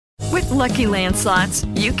Lucky Land Slots,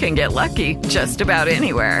 you can get lucky just about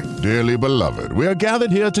anywhere. Dearly beloved, we are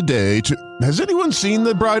gathered here today to... Has anyone seen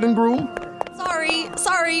the bride and groom?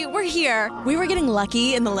 Sorry, we're here. We were getting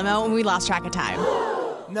lucky in the limo and we lost track of time.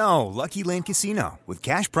 No, Lucky Land Casino, with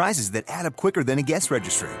cash prizes that add up quicker than a guest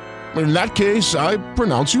registry. In that case, I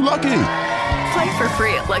pronounce you lucky. Play for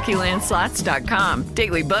free at LuckyLandSlots.com.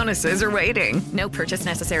 Daily bonuses are waiting. No purchase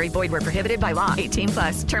necessary. Void where prohibited by law.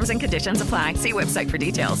 18+. Terms and conditions apply. See website for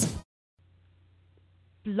details.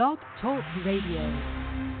 Blog Talk Radio.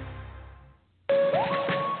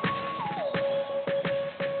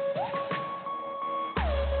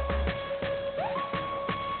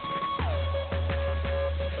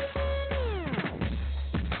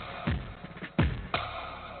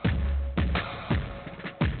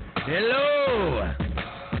 Hello.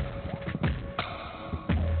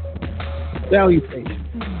 Salutation.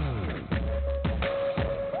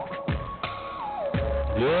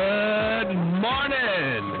 Good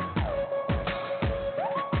morning.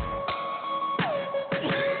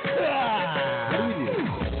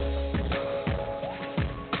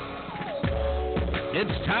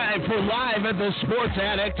 It's time for Live at the Sports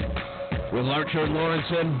Attic with Larcher and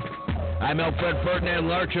Lawrenson. I'm Alfred Ferdinand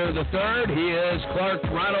Larcher III. He is Clark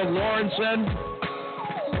Ronald Lawrenson.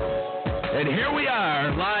 And here we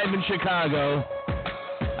are, live in Chicago,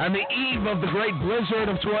 on the eve of the great blizzard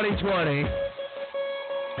of 2020,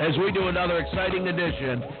 as we do another exciting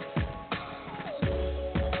edition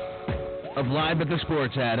of Live at the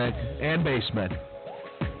Sports Attic and Basement,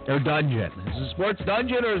 or Dungeon. Is it a sports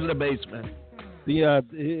dungeon or is it a basement?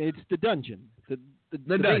 It's the dungeon. The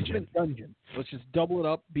dungeon. Dungeon. Let's just double it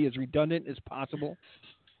up, be as redundant as possible.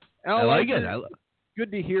 I like it. Good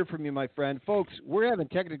to hear from you, my friend. Folks, we're having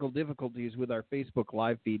technical difficulties with our Facebook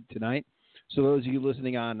live feed tonight. So those of you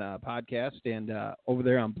listening on podcast and over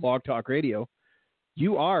there on Blog Talk Radio,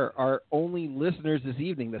 you are our only listeners this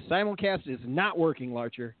evening. The simulcast is not working,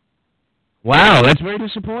 Larcher. Wow, that's very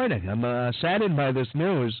disappointing. I'm saddened by this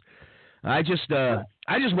news. I just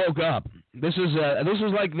woke up. This is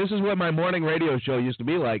what my morning radio show used to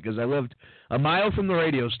be like, because I lived a mile from the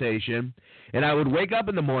radio station, and I would wake up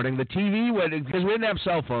in the morning. The TV would, because we didn't have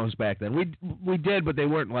cell phones back then. We did, but they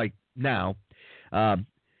weren't like now. So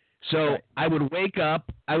right. I would wake up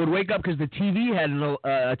because the TV had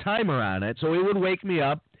a timer on it, so it would wake me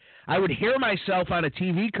up. I would hear myself on a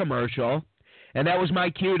TV commercial, and that was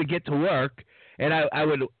my cue to get to work. And I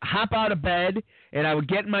would hop out of bed, and I would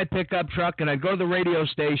get in my pickup truck, and I'd go to the radio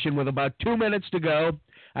station with about 2 minutes to go.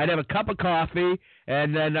 I'd have a cup of coffee,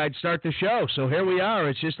 and then I'd start the show. So here we are.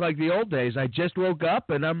 It's just like the old days. I just woke up,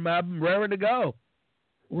 and I'm raring to go.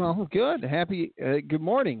 Well, good. Good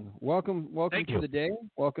morning. Welcome to the day.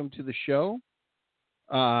 Welcome to the show.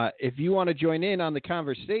 If you want to join in on the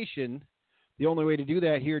conversation, the only way to do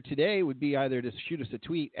that here today would be either to shoot us a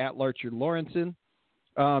tweet at Larcher Lawrenson.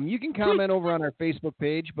 You can comment over on our Facebook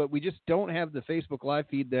page, but we just don't have the Facebook live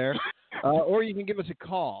feed there. Or you can give us a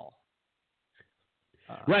call.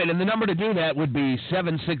 Right, and the number to do that would be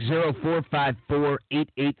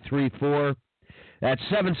 760-454-8834. That's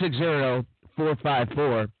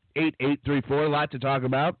 760-454-8834. A lot to talk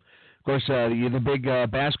about. Of course, the big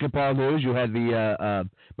basketball news. You had the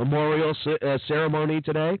memorial ceremony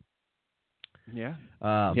today. Yeah.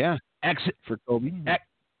 For Kobe.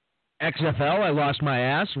 XFL, I lost my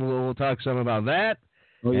ass. We'll talk some about that.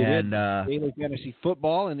 Oh, you did. Daily fantasy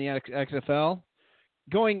football in the XFL.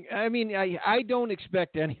 I don't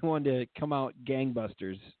expect anyone to come out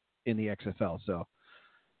gangbusters in the XFL. So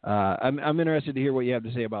I'm interested to hear what you have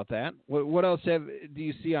to say about that. What else do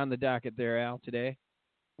you see on the docket there, Al, today?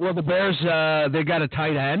 Well, the Bears, they got a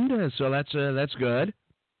tight end, so that's good.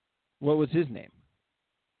 What was his name?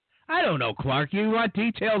 I don't know, Clark. You want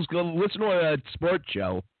details? Go listen to a sports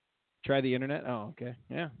show. Try the internet? Oh, okay.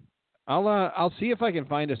 Yeah. I'll see if I can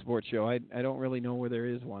find a sports show. I don't really know where there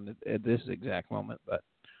is one at this exact moment, but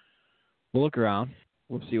we'll look around.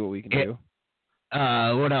 We'll see what we can do.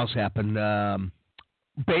 What else happened?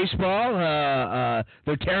 Baseball.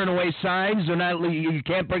 They're tearing away signs. You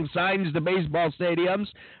can't bring signs to baseball stadiums,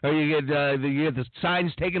 or you get the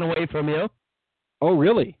signs taken away from you. Oh,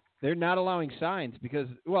 really? They're not allowing signs because,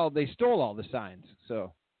 they stole all the signs.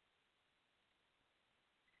 So.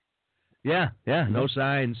 Yeah, no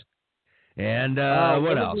signs. And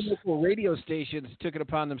what else? Local radio stations took it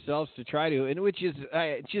upon themselves to try to, and which is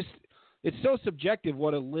it's so subjective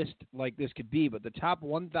what a list like this could be. But the top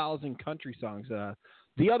 1,000 country songs, the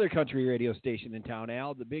other country radio station in town,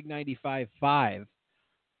 Al, the Big 95.5.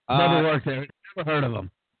 Never worked there. Never heard of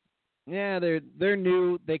them. Yeah, they're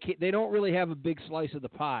new. They don't really have a big slice of the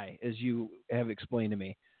pie, as you have explained to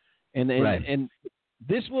me, and right. and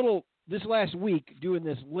this little this last week doing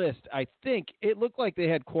this list, I think it looked like they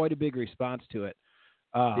had quite a big response to it.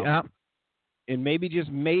 Yeah. And maybe,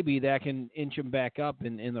 just maybe, that can inch them back up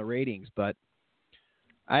in the ratings. But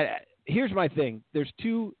here's my thing. There's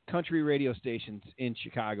 2 country radio stations in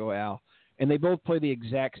Chicago, Al, and they both play the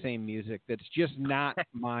exact same music. That's just not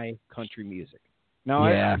my country music. Now,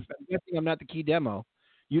 I'm guessing I'm not the key demo.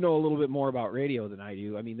 You know a little bit more about radio than I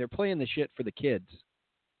do. I mean, they're playing the shit for the kids.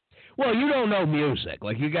 Well, you don't know music.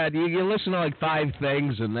 Like, you listen to like 5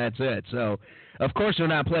 things and that's it. So, of course, they're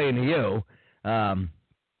not playing to you.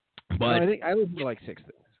 But I think I listen to like 6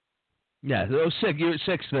 things. Yeah, those 6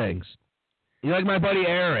 things. You like my buddy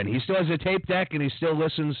Aaron. He still has a tape deck and he still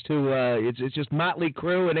listens to. It's just Motley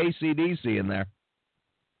Crue and AC/DC in there.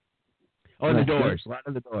 Oh, the Doors. A lot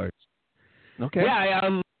of the Doors. Okay.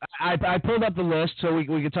 Yeah, I pulled up the list so we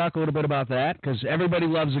could talk a little bit about that because everybody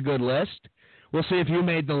loves a good list. We'll see if you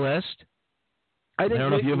made the list. I think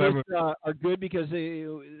lists are good because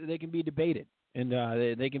they can be debated and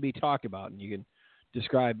they can be talked about, and you can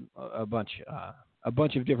describe a bunch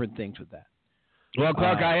of different things with that. Well,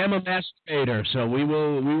 Clark, I am a masturbator, so we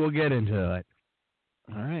will get into it.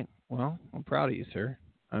 All right. Well, I'm proud of you, sir.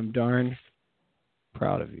 I'm darn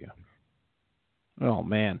proud of you. Oh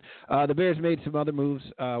man, the Bears made some other moves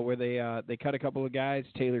where they cut a couple of guys.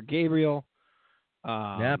 Taylor Gabriel.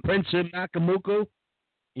 Prince Nakamuku.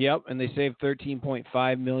 Yep, and they saved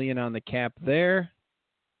 $13.5 million on the cap there.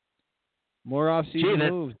 More offseason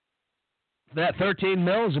moves. That $13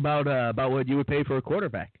 million is about what you would pay for a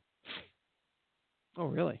quarterback. Oh,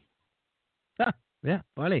 really? Huh, yeah,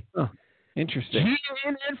 funny. Oh, interesting.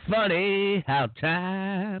 Isn't it funny how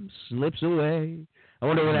time slips away? I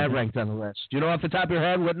wonder where that ranked on the list. Do you know off the top of your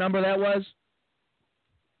head what number that was?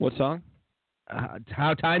 What song?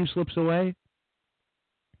 How Time Slips Away.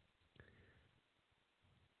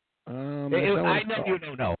 I know you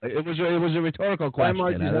don't know. It was a rhetorical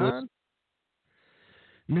question.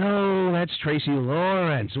 No, that's Tracy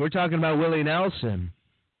Lawrence. We're talking about Willie Nelson.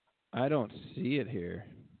 I don't see it here.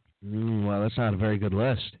 Well, that's not a very good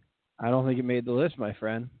list. I don't think it made the list, my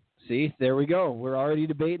friend. See, there we go. We're already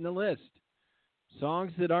debating the list.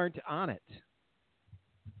 Songs that aren't on it.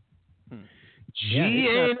 Gee,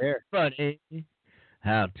 ain't it funny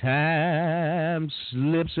how time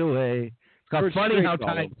slips away. It's called Funny How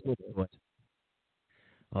Time Slips Away.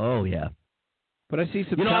 Oh, yeah. But I see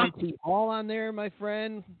some Tom T. Hall on there, my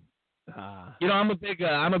friend. I'm a big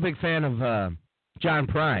fan of John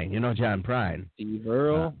Prine. You know John Prine. Steve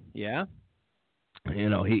Earle. Yeah. He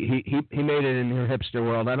made it in your hipster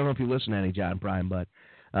world. I don't know if you listen to any John Prine, but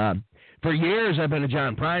for years I've been a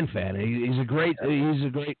John Prine fan. He's a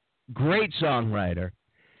great songwriter,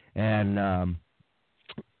 and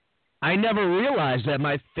I never realized that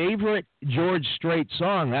my favorite George Strait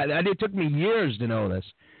song. It took me years to know this.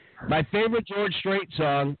 My favorite George Strait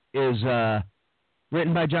song is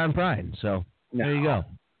written by John Prine. So there you go.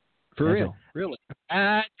 For real, really.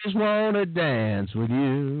 I just want to dance with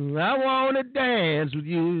you. I want to dance with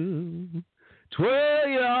you. Twirl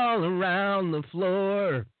you all around the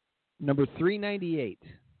floor. Number 398.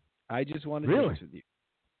 I just want to dance with you.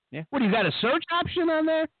 Yeah. What, you got a search option on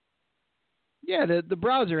there? Yeah, the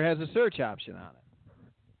browser has a search option on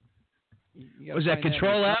it. Was that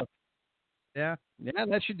Control F? Yeah. Yeah,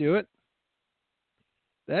 that should do it.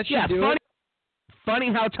 That should do it.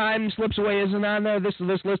 Funny how time slips away isn't on there. This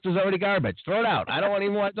list is already garbage. Throw it out. I don't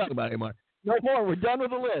even want to talk about it anymore. No more. We're done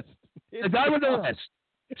with the list. We're done with the list.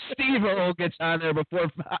 Steve Earle gets on there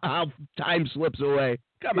before how time slips away.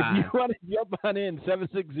 Come on. If you want to jump on in,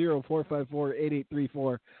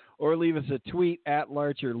 760-454-8834, or leave us a tweet at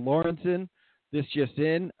Larcher Lawrenson. This just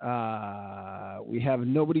in. We have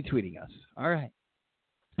nobody tweeting us. All right.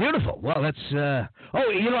 Beautiful. Well, that's. I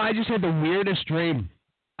just had the weirdest dream.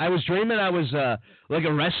 I was dreaming I was like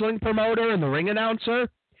a wrestling promoter and the ring announcer,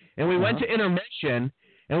 and we went to intermission.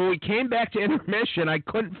 And when we came back to intermission, I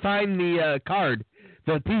couldn't find the card,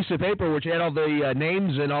 the piece of paper which had all the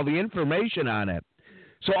names and all the information on it.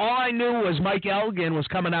 So all I knew was Mike Elgin was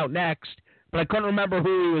coming out next, but I couldn't remember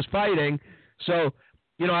who he was fighting. So,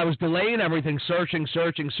 I was delaying everything, searching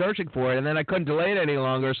for it, and then I couldn't delay it any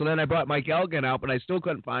longer. So then I brought Mike Elgin out, but I still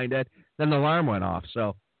couldn't find it. Then the alarm went off.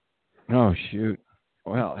 So, oh shoot.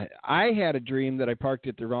 Well, I had a dream that I parked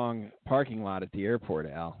at the wrong parking lot at the airport,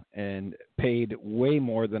 Al, and paid way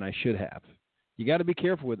more than I should have. You got to be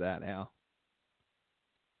careful with that, Al.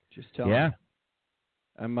 Just tell me.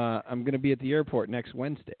 I'm going to be at the airport next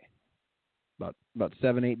Wednesday, about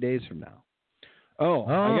 7-8 days from now. Oh.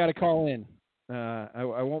 I got to call in. I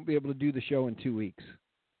won't be able to do the show in 2 weeks.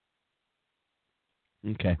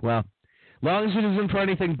 Okay. Well, as long as it isn't for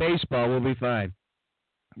anything baseball, we'll be fine.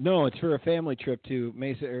 No, it's for a family trip to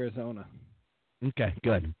Mesa, Arizona. Okay,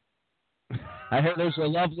 good. I heard there's a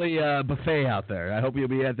lovely buffet out there. I hope you'll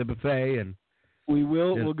be at the buffet. And we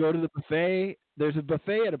will. Yeah. We'll go to the buffet. There's a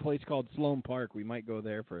buffet at a place called Sloan Park. We might go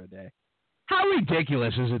there for a day. How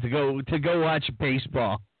ridiculous is it to go watch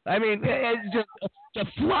baseball? I mean, it's just to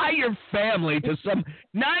fly your family to some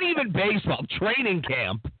not even baseball training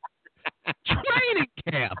camp. Training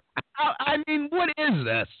camp. I mean, what is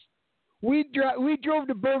this? We drove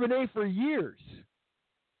to Bourbonnais for years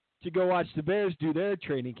to go watch the Bears do their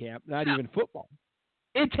training camp. Not even football.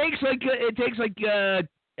 It takes like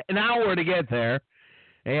an hour to get there,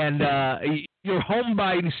 and you're home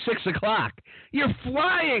by 6:00. You're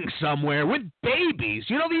flying somewhere with babies.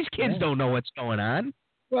 You know these kids don't know what's going on.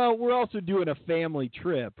 Well, we're also doing a family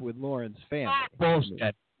trip with Lauren's family.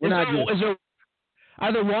 Bullshit.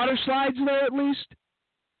 Are there water slides there at least?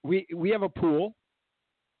 We have a pool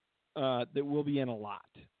that we'll be in a lot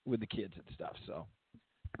with the kids and stuff. So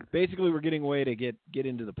basically, we're getting away to get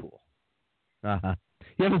into the pool. Uh-huh.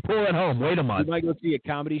 You have a pool at home. Wait a month. We might go see a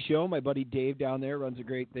comedy show. My buddy Dave down there runs a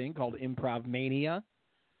great thing called Improv Mania.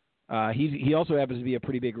 He also happens to be a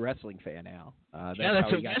pretty big wrestling fan now.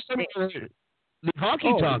 The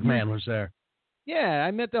Honky Tonk Man was there. Yeah, I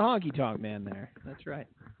met the Honky Tonk Man there. That's right.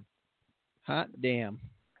 Hot damn.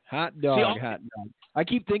 Hot dog. I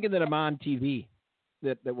keep thinking that I'm on TV,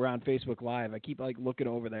 that we're on Facebook Live. I keep looking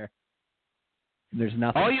over there. There's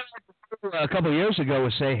nothing. All you had to do a couple of years ago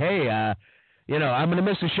was say, hey, I'm going to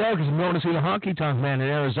miss the show because I'm going to see the Honky Tonk Man in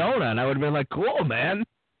Arizona. And I would have been like, cool, man.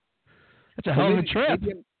 That's a hell of a trip.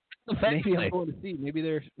 Maybe I'm going to see. Maybe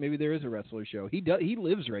there is a wrestler show. He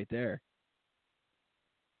lives right there.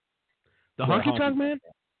 The Honky Tonk Man?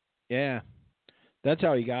 Yeah. That's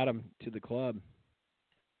how he got him to the club.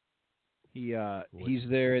 He's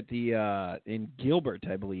there at the in Gilbert,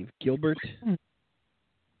 I believe. Gilbert.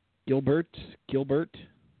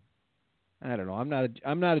 I don't know.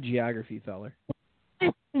 I'm not a geography feller.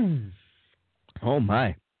 Oh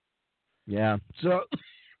my. Yeah. So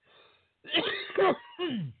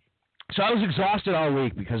I was exhausted all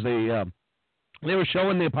week because they were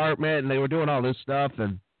showing the apartment and they were doing all this stuff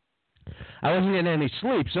and I wasn't getting any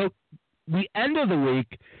sleep. So the end of the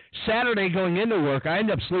week, Saturday going into work, I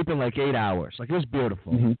ended up sleeping like 8 hours. Like it was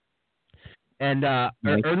beautiful. Mm-hmm. And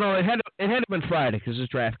it had to been Friday because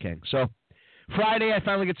it's DraftKings. So Friday I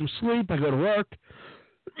finally get some sleep. I go to work.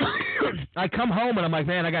 I come home and I'm like,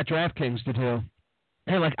 man, I got DraftKings to do.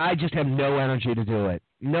 And I just have no energy to do it.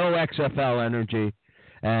 No XFL energy.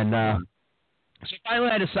 And so finally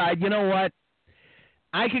I decide, you know what?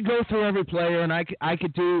 I could go through every player and I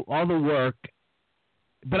could do all the work,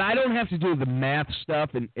 but I don't have to do the math stuff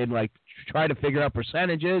and try to figure out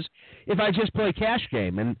percentages if I just play cash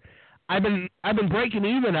game. And I've been breaking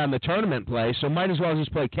even on the tournament play, so might as well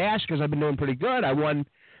just play cash because I've been doing pretty good. I won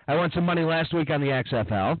some money last week on the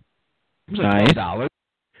XFL. It was like $12,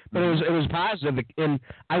 but it was positive, and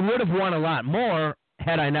I would have won a lot more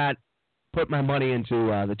had I not put my money into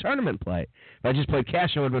the tournament play. If I just played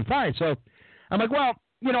cash, it would have been fine. So I'm like, well,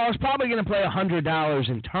 I was probably going to play $100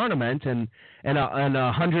 in tournament and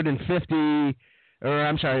 $50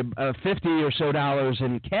 or so dollars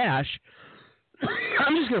in cash.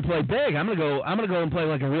 I'm just going to play big. I'm going to go and play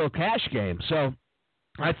like a real cash game. So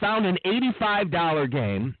I found an $85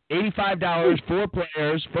 game. $85, 4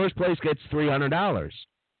 players. First place gets $300.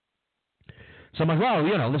 So I'm like,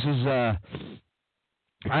 well, this is.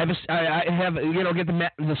 I have get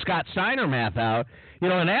the Scott Steiner math out.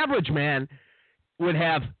 An average man would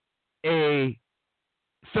have a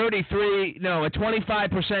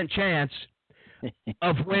 25% chance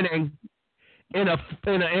of winning in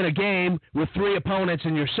a game with 3 opponents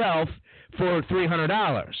and yourself for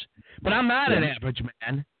 $300. But I'm not an average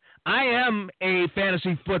man. I am a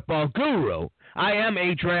fantasy football guru. I am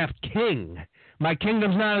a draft king. My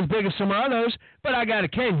kingdom's not as big as some others, but I got a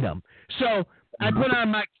kingdom. So I put on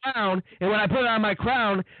my crown, and when I put on my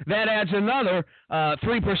crown, that adds another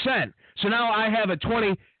 3%. So now I have a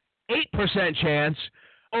 28% chance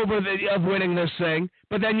of winning this thing.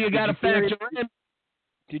 But then you got to factor in.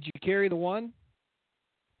 Did you carry the one?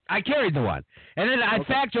 I carried the one, and then I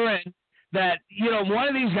factor in that one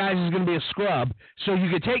of these guys is going to be a scrub. So you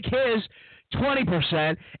could take his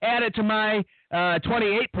 20%, add it to my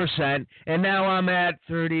 28%, and now I'm at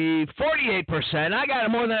 48%. I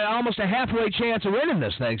got more than almost a halfway chance of winning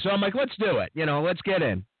this thing. So I'm like, let's do it. Let's get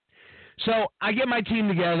in. So I get my team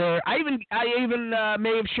together. I even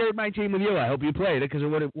may have shared my team with you. I hope you played it because it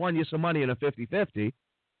would have won you some money in a 50-50.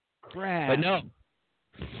 Crap. But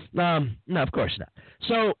no, of course not.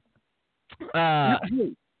 So,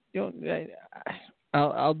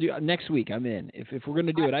 I'll do next week. I'm in. If we're going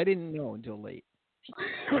to do it, I didn't know until late.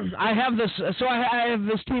 I have this. So I have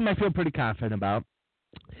this team I feel pretty confident about.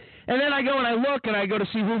 And then I go and I look and I go to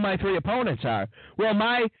see who my 3 opponents are. Well,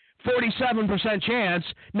 my 47% chance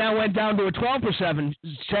now went down to a 12%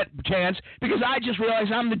 chance because I just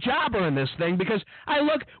realized I'm the jobber in this thing because I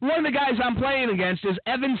look, one of the guys I'm playing against is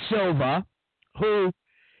Evan Silva, who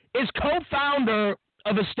is co-founder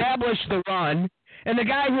of Establish the Run and the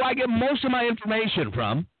guy who I get most of my information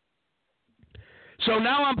from. So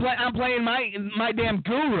now I'm playing my damn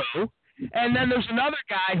guru. And then there's another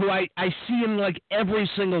guy who I see in like every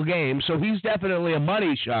single game, so he's definitely a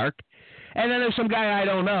money shark. And then there's some guy I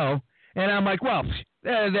don't know, and I'm like, well,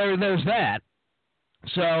 there's that.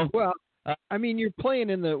 So, well, I mean, you're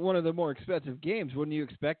playing in one of the more expensive games. Wouldn't you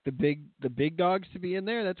expect the big dogs to be in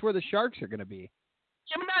there? That's where the sharks are going to be.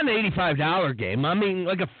 Yeah, not an $85 game. I mean,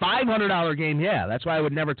 like a $500 game. Yeah, that's why I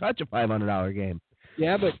would never touch a $500 game.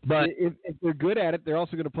 Yeah, but if they're good at it, they're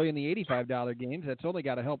also going to play in the $85 games. That's only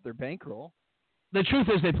got to help their bankroll. The truth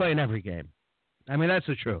is they play in every game. I mean, that's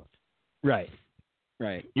the truth. Right.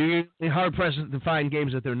 You're hard-pressed to find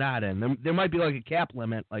games that they're not in. There might be like a cap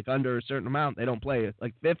limit, like under a certain amount. They don't play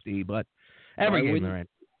like 50, but every game they're in.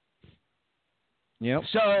 Yep.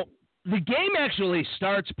 So the game actually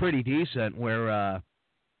starts pretty decent where I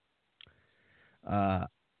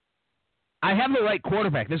have the right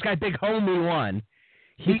quarterback. This guy, Big Homie, won.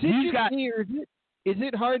 Is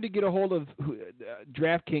it hard to get a hold of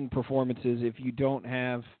DraftKings performances if you didn't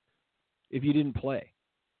play?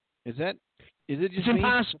 Is it just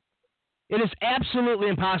impossible? It is absolutely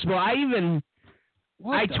impossible. I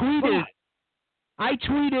tweeted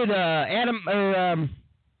Adam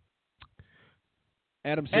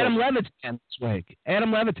Levitan this week.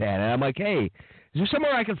 Adam Levitan, and I'm like, hey, is there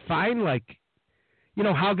somewhere I can find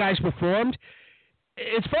how guys performed?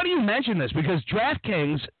 It's funny you mention this because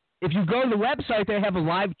DraftKings, if you go to the website, they have a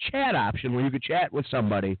live chat option where you could chat with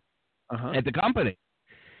somebody at the company.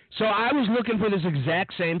 So I was looking for this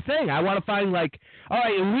exact same thing. I want to find all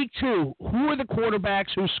right, in week 2, who are the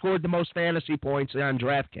quarterbacks who scored the most fantasy points on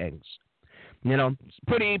DraftKings?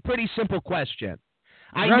 Pretty simple question.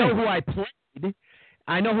 I know who I played.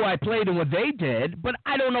 I know who I played and what they did, but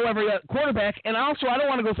I don't know every quarterback. And also, I don't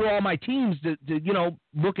want to go through all my teams to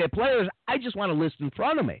look at players. I just want a list in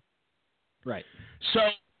front of me. Right. So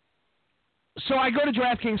I go to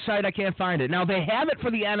DraftKings site. I can't find it. Now, they have it for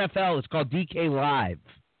the NFL. It's called DK Live.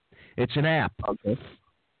 It's an app. Okay.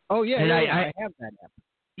 Oh, yeah. And I have that app.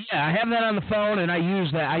 Yeah, I have that on the phone, and I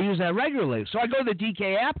use that regularly. So I go to the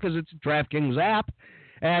DK app because it's a DraftKings app,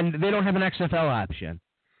 and they don't have an XFL option.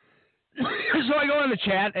 So I go in the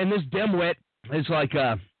chat, and this dimwit is like,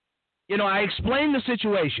 I explain the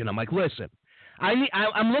situation. I'm like, listen,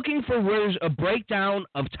 I'm looking for where's a breakdown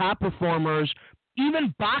of top performers,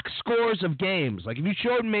 even box scores of games. Like if you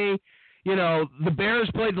showed me, the Bears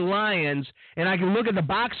played the Lions, and I can look at the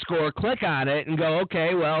box score, click on it, and go,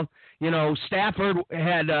 okay, well, Stafford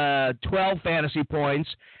had 12 fantasy points,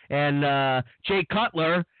 and Jay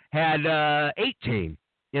Cutler had 18.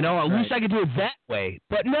 At least I could do it that way.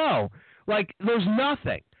 But no, there's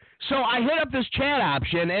nothing. So I hit up this chat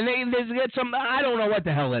option, and they get some, I don't know what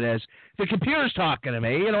the hell it is. The computer's talking to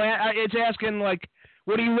me. It's asking,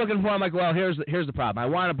 what are you looking for? I'm like, well, here's the problem. I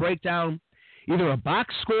want to break down either a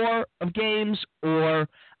box score of games or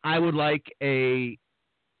I would like a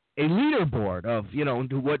leaderboard of,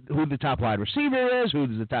 who the top wide receiver is, who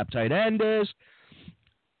the top tight end is.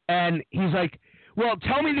 And he's like, well,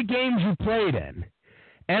 tell me the games you played in.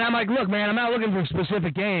 And I'm like, look, man, I'm not looking for a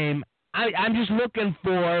specific game. I'm just looking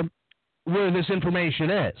for where this information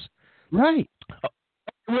is. Right.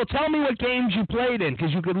 Well, tell me what games you played in,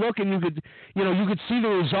 because you could look and you could see the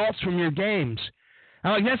results from your games.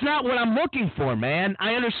 I'm like, that's not what I'm looking for, man.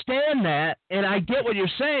 I understand that, and I get what you're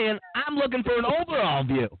saying. I'm looking for an overall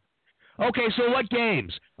view. Okay, so what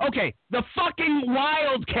games? Okay, the fucking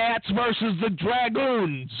Wildcats versus the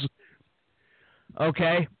Dragoons.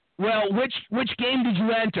 Okay. Well, which game did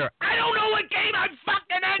you enter? I don't know what game I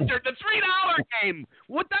fucking entered. The $3 game.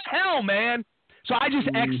 What the hell, man? So I just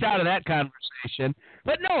X'd out of that conversation.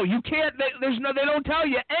 But no, you can't. They don't tell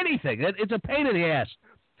you anything. It's a pain in the ass.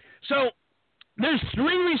 So there's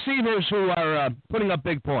 3 receivers who are putting up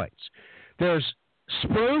big points. There's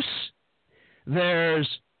Spruce. There's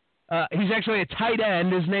he's actually a tight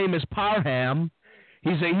end. His name is Parham.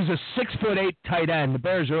 He's a 6'8" tight end. The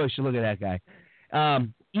Bears really should look at that guy.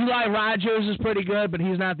 Eli Rogers is pretty good, but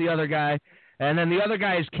he's not the other guy. And then the other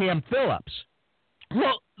guy is Cam Phillips.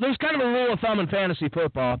 Well, there's kind of a rule of thumb in fantasy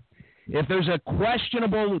football. If there's a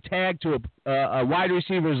questionable tag to a wide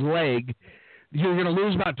receiver's leg, you're going to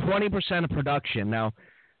lose about 20% of production. Now,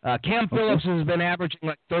 Cam Phillips has been averaging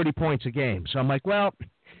like 30 points a game. So I'm like, well,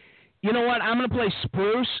 you know what? I'm going to play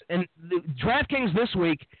Spruce. And DraftKings this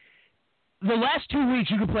week, the last 2 weeks,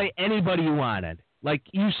 you could play anybody you wanted. Like,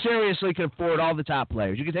 you seriously could afford all the top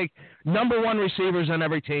players. You could take number one receivers on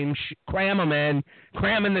every team, cram them in,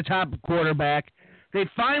 cram in the top quarterback. They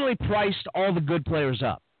finally priced all the good players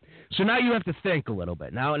up. So now you have to think a little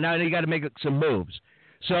bit. Now you got to make some moves.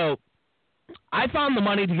 So I found the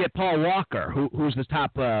money to get Paul Walker, who's the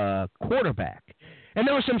top quarterback. And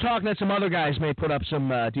there was some talk that some other guys may put up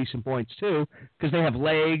some decent points too, because they have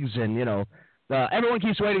legs and, you know, everyone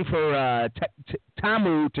keeps waiting for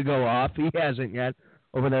Tamu to go off. He hasn't yet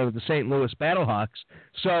over there with the St. Louis Battlehawks.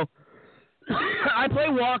 So I play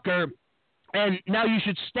Walker, and now you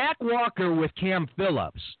should stack Walker with Cam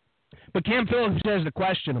Phillips. But Cam Phillips has the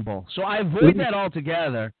questionable. So I avoid that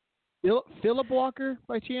altogether. Philip Walker,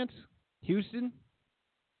 by chance? Houston?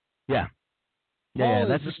 Yeah. Yeah,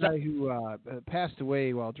 that's the guy who passed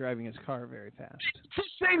away while driving his car very fast. This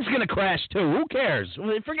thing's going to crash, too. Who cares?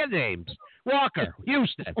 Forget names. Walker,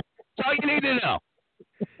 Houston. That's all you need to know.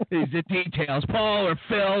 These the details. Paul or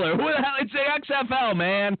Phil or who the hell? It's the XFL,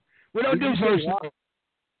 man. We don't do first names.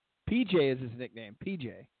 PJ is his nickname.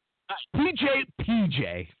 PJ.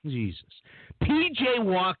 PJ. Jesus. PJ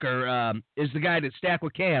Walker is the guy that stacked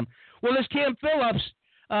with Cam. Well, this Cam Phillips,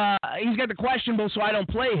 he's got the questionable, so I don't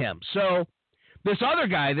play him. So this other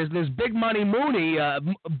guy, this big money Mooney,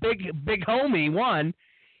 big homie one,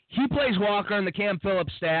 he plays Walker in the Cam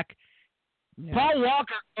Phillips stack. Yeah. Paul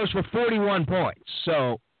Walker goes for 41 points.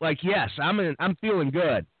 So, like, yes, I'm feeling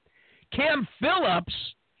good. Cam Phillips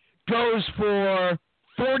goes for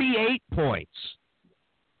 48 points.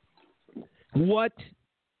 What?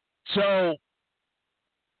 So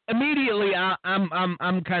immediately I'm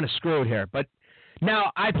kind of screwed here. But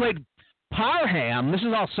now I played Parham. This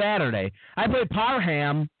is all Saturday. I played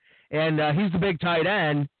Parham, and he's the big tight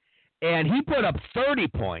end, and he put up 30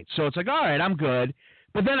 points. So it's like, all right, I'm good.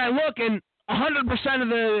 But then I look, and 100% of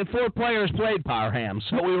the 4 players played Parham.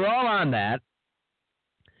 So we were all on that.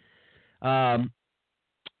 And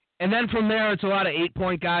then from there, it's a lot of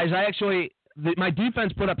 8-point guys. My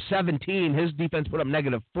defense put up 17. His defense put up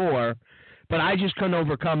 -4. But I just couldn't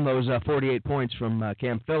overcome those 48 points from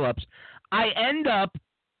Cam Phillips. I end up...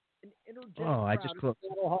 Oh, I just closed.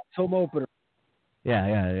 Home opener.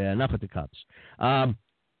 Yeah. Enough with the Cubs. No,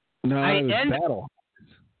 it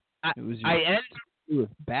was Battlehawks. It was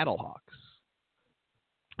Battlehawks.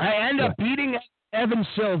 I end up beating Evan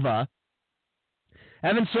Silva.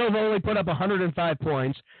 Evan Silva only put up 105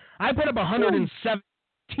 points. I put up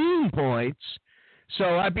 117 points,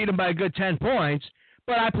 so I beat him by a good 10 points,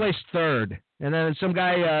 but I placed third. And then some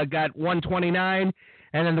guy got 129,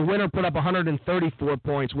 and then the winner put up 134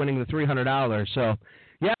 points, winning the $300. So,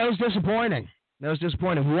 yeah, it was disappointing.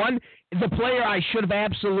 The player I should have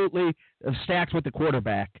absolutely stacked with the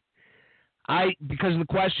quarterback. Because of the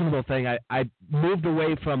questionable thing, I moved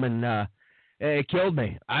away from, and it killed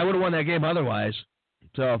me. I would have won that game otherwise.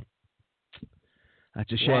 So,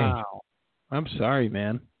 that's a shame. Wow. I'm sorry,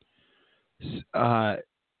 man.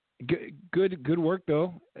 Good work,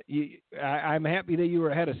 though. I'm happy that you were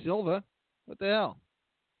ahead of Silva. What the hell?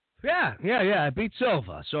 Yeah. I beat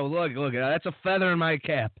Silva. So, look, that's a feather in my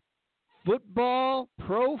cap. Pro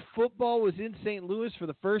football was in St. Louis for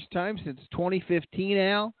the first time since 2015,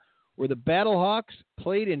 Al, where the Battlehawks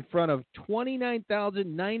played in front of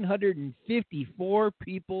 29,954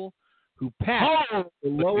 people who packed the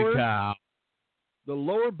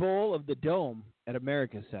lower bowl of the Dome at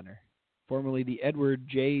America Center, formerly the Edward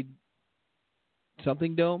J.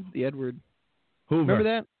 something Dome, the Edward Hoover. Remember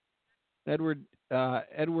that?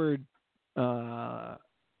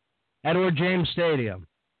 Edward James Stadium.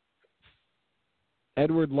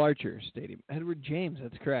 Edward Larcher Stadium. Edward James,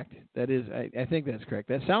 that's correct. That is, I think that's correct.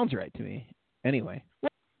 That sounds right to me. Anyway.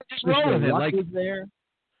 Just roll with it. Luck was there.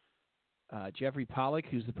 Jeffrey Pollack,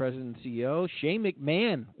 who's the president and CEO. Shane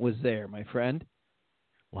McMahon was there, my friend.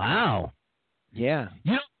 Wow. Yeah.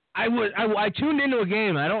 You know, I tuned into a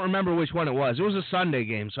game. I don't remember which one it was. It was a Sunday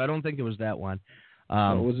game, so I don't think it was that one.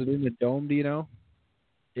 Was it in the Dome, do you know?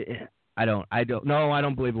 I don't know. I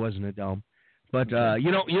don't believe it was in the Dome. But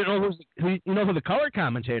you know who the color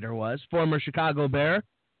commentator was? Former Chicago Bear.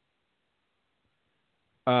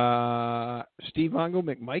 Steve Mongo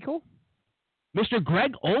McMichael? Mr.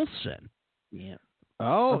 Greg Olson. Yeah.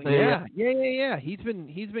 Oh, yeah. He's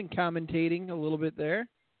been commentating a little bit there.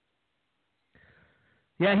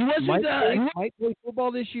 Yeah, he wasn't. Might play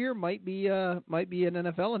football this year. Might be an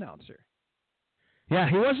NFL announcer. Yeah,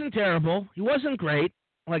 he wasn't terrible. He wasn't great.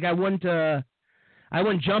 Like I wouldn't I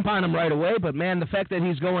wouldn't jump on him right away, but man, the fact that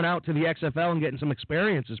he's going out to the XFL and getting some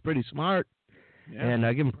experience is pretty smart. Yeah. And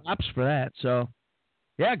I give him props for that. So,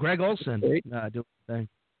 yeah, Greg Olsen doing the thing.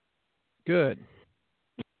 Good.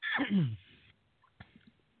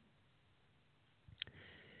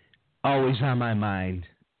 Always on my mind.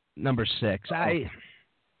 Number 6.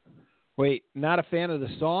 Wait, not a fan of the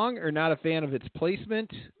song or not a fan of its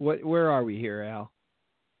placement? Where are we here, Al?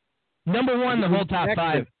 Number 1, the whole top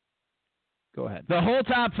 5. Go ahead. The whole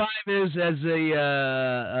top 5 is, as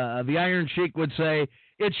the Iron Sheik would say,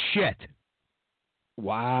 it's shit.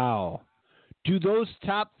 Wow. Do those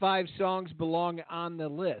top 5 songs belong on the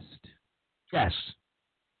list? Yes.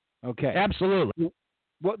 Okay. Absolutely.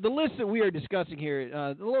 Well, the list that we are discussing here,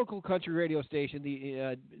 the local country radio station,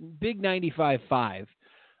 the Big 95.5,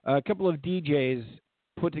 a couple of DJs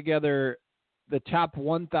put together the top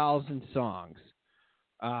 1,000 songs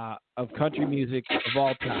of country music of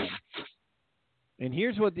all time. And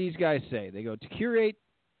here's what these guys say. They go, to curate,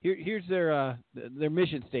 here's their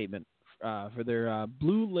mission statement for their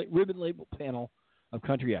blue ribbon label panel of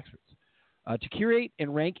country experts. To curate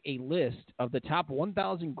and rank a list of the top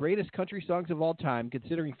 1,000 greatest country songs of all time,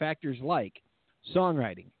 considering factors like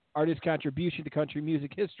songwriting, artist contribution to country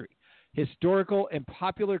music history, historical and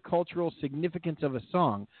popular cultural significance of a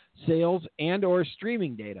song, sales and or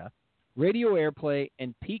streaming data, radio airplay,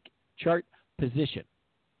 and peak chart position.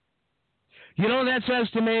 You know what that says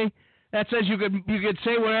to me? That says you could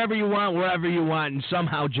say whatever you want, wherever you want, and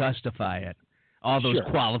somehow justify it. All those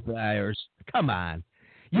qualifiers. Come on.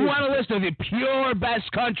 You want a list of the pure best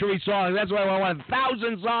country songs. That's why I want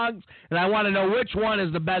 1,000 songs, and I want to know which one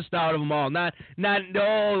is the best out of them all. Not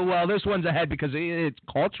oh, well, this one's ahead because it's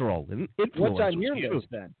cultural influence. What's on your list,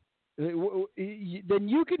 then? Then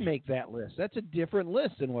you can make that list. That's a different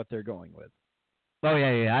list than what they're going with. Oh,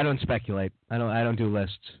 yeah. I don't speculate. I don't do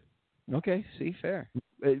lists. Okay, see, fair.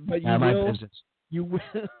 But you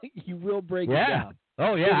will break it down.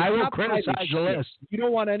 Oh, yeah, I will criticize the list. You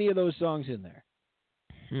don't want any of those songs in there.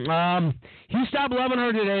 He Stopped Loving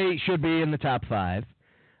Her Today should be in the top 5. Okay.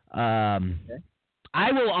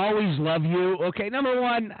 I Will Always Love You. Okay, number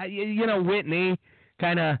 1, Whitney,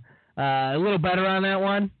 kind of a little better on that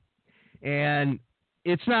one. And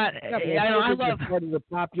it's not. I love part of the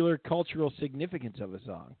popular cultural significance of a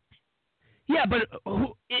song. Yeah, but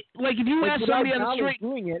if you ask somebody on the street,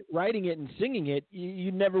 doing it, writing it, and singing it,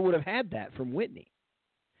 you never would have had that from Whitney.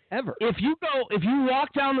 Ever. If you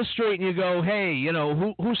walk down the street and you go, hey,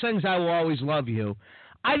 who sings I Will Always Love You?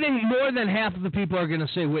 I think more than half of the people are going to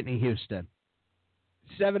say Whitney Houston.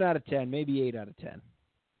 7 out of 10, maybe 8 out of 10.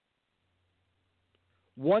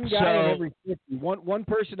 One guy out of every 50, one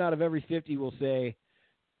person out of every 50 will say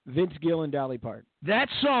Vince Gill and Dolly Parton. That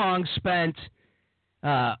song spent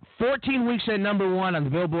 14 weeks at number 1 on the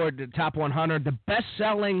Billboard Top 100, the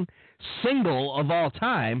best-selling single of all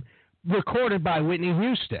time, recorded by Whitney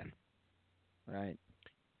Houston. Right.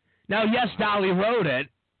 Now, yes, Dolly wrote it.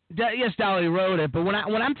 But when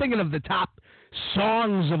I'm thinking of the top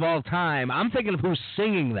songs of all time, I'm thinking of who's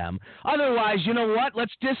singing them. Otherwise, you know what?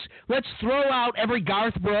 Let's throw out every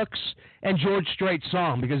Garth Brooks and George Strait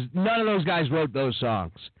song because none of those guys wrote those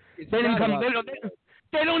songs. They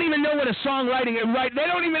don't even know what a songwriting is. Right? They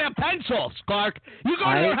don't even have pencils, Clark. You go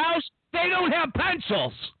to their house, they don't have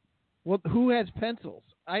pencils. Well, who has pencils?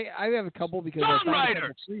 I have a couple because songwriters. I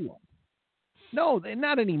found a free one. No,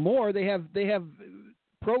 not anymore. They have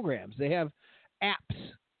programs. They have apps.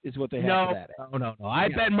 Is what they have for that. No. I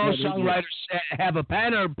bet most songwriters have a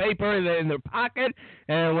pen or paper in their pocket,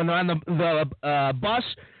 and when they're on the bus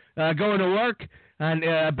going to work on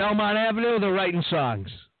Belmont Avenue, they're writing songs.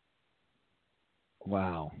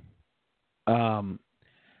 Wow.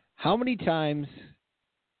 How many times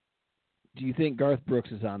do you think Garth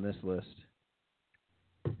Brooks is on this list?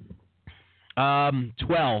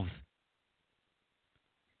 12.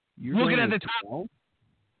 Looking at the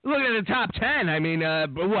top 10, I mean,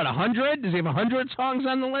 100? Does he have 100 songs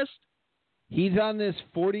on the list? He's on this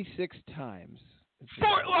 46 times.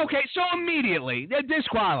 Okay, so immediately they're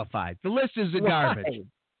disqualified. The list is garbage.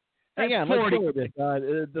 Hang on, let's go with this.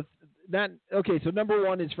 So number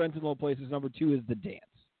 1 is Friends in Low Places. Number 2 is The Dance.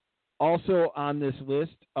 Also on this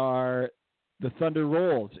list are The Thunder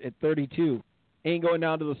Rolls at 32. Ain't Going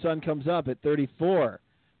Down Till the Sun Comes Up at 34.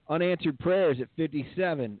 Unanswered Prayers at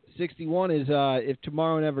 57. 61 is If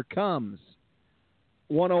Tomorrow Never Comes.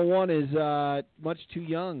 101 is Much Too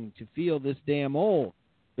Young to Feel This Damn Old.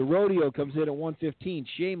 The Rodeo comes in at 115.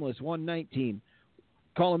 Shameless, 119.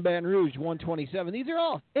 Callin' Baton Rouge, 127. These are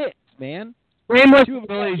all hits, man. Shameless,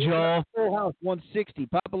 Billy Joel. Full House, 160.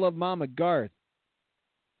 Papa Love Mama, Garth.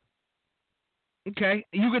 Okay,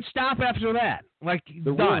 you could stop after that. Like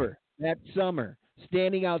The done. River, that summer,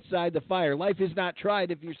 standing outside the fire. Life is not tried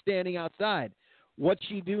if you're standing outside. What's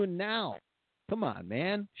she doing now? Come on,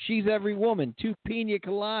 man. She's every woman. 2 pina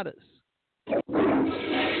coladas. To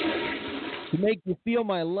make you feel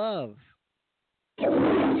my love.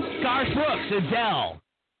 Garth Brooks, Adele.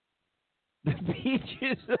 The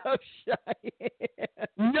Beaches of Cheyenne.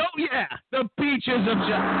 No, yeah, the Beaches of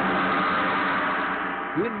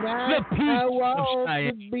Cheyenne. Tonight The Beaches I of walk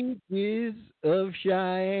Cheyenne. the beaches of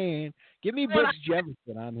Cheyenne. Give me Brooks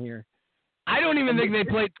Jefferson on here. I don't even think they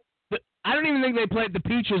played the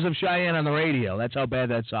Peaches of Cheyenne on the radio. That's how bad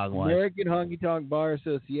that song was. American Honky Tonk Bar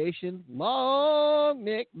Association, long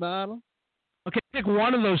neck bottle. Okay, pick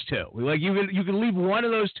one of those two. Like you can leave one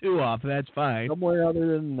of those two off. That's fine. Somewhere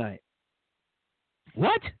other than the night.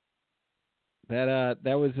 What? That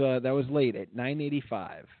was late at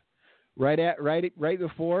 9:85. Right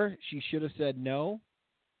before she should have said no.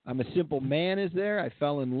 I'm a Simple Man is there. I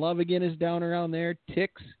Fell in Love Again is down around there.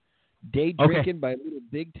 Ticks, Day Drinking by Little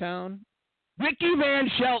Big Town. Ricky Van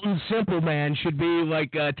Shelton's Simple Man should be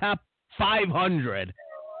like top 500.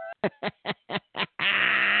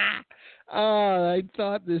 I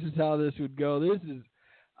thought this is how this would go.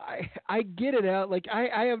 I get it out. Like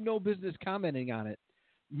I have no business commenting on it.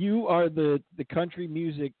 You are the country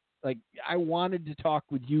music. Like I wanted to talk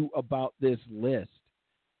with you about this list.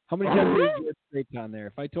 How many times did you get straight on there?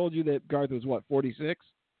 If I told you that Garth was 46?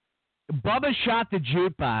 Bubba Shot the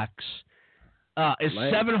Jukebox is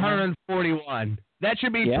 741. That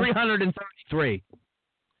should be 333.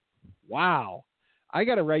 Wow. I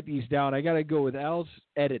got to write these down. I got to go with Al's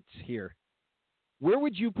edits here. Where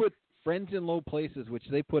would you put Friends in Low Places, which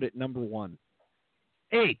they put at number 1?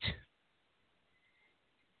 8.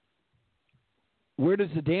 Where does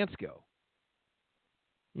The Dance go?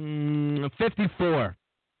 54.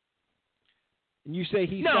 And you say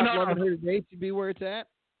He's Not Loving Her Today should be where it's at?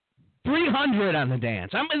 300 on The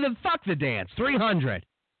Dance. Fuck The Dance. 300.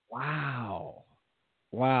 Wow.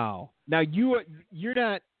 Now you're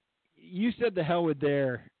not. You said the hell with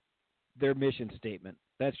their mission statement.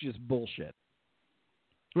 That's just bullshit.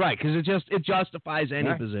 Right, because it justifies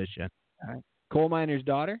any position. All right. Coal Miner's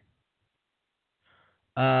Daughter.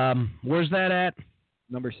 Where's that at?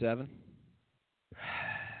 Number 7.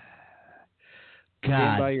 God.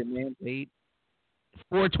 Stand By Your Man 8.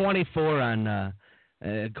 424 on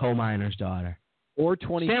Coal Miner's Daughter.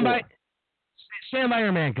 424. Stand by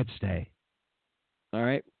Your Man could stay. All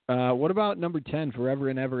right. What about number 10, Forever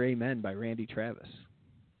and Ever Amen by Randy Travis?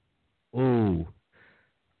 Ooh.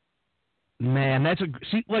 Man, that's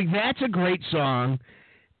a great song.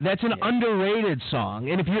 That's an underrated song.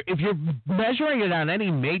 And if you're measuring it on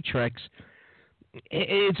any matrix,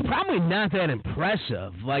 it's probably not that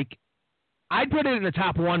impressive. Like I'd put it in the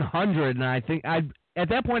top 100, and I think at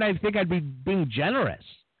that point I'd be being generous.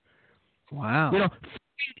 Wow. You know,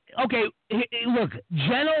 okay, look,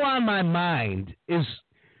 Gentle on My Mind is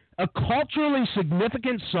a culturally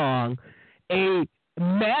significant song, a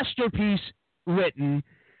masterpiece written,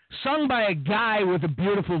 sung by a guy with a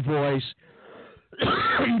beautiful voice.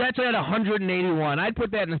 That's at 181. I'd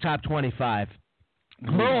put that in the top 25.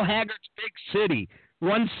 Merle Haggard's Big City,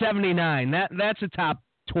 179. That's a top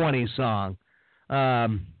 20 song.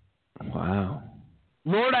 Wow.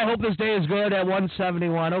 Lord, I Hope This Day Is Good at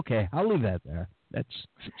 171. Okay, I'll leave that there. That's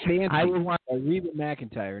Fancy I would want Reba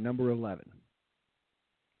McEntire, number 11.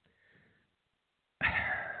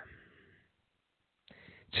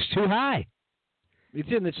 It's too high. It's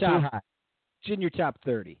in the top. It's in your top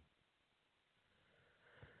 30.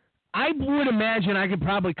 I would imagine I could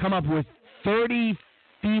probably come up with 30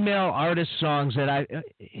 female artist songs that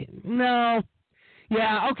no.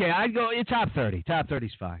 Yeah, okay, I'd go top 30. Top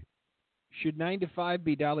 30's fine. Should 9 to 5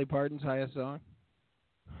 be Dolly Parton's highest song?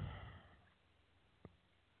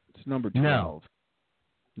 It's number 12.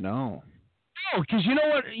 No. No, because you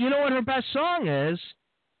know what her best song is?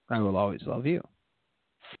 I Will Always Love You.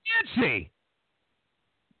 Fancy.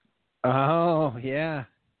 Oh, yeah.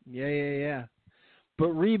 Yeah.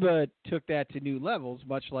 But Reba took that to new levels,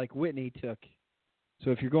 much like Whitney took.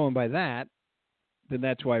 So if you're going by that, then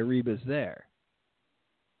that's why Reba's there.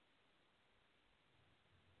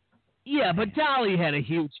 Yeah, but Dolly had a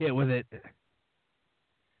huge hit with it.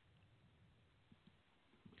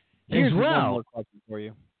 Here's one more question for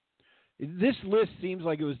you. This list seems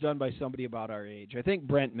like it was done by somebody about our age. I think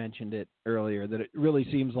Brent mentioned it earlier, that it really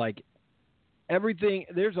seems like everything.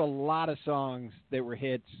 There's a lot of songs that were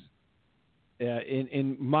hits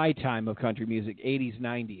in my time of country music, 80s,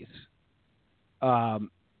 90s,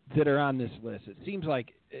 that are on this list. It seems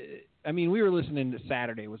like, we were listening to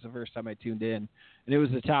Saturday was the first time I tuned in, and it was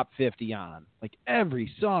the top 50 on. Like,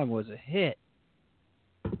 every song was a hit.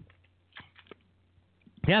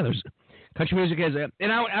 Yeah, there's country music has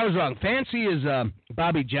and I was wrong. Fancy is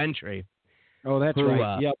Bobby Gentry. Oh, that's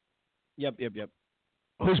right. Yep.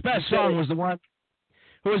 Whose best song was the one?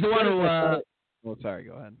 Who was the one who? Oh, sorry.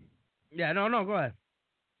 Go ahead. Yeah, no, go ahead.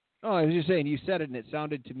 Oh, I was just saying. You said it, and it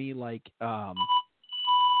sounded to me like.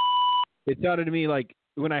 It sounded to me like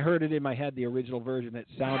when I heard it in my head, the original version. It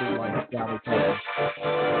sounded like Dolly Parton.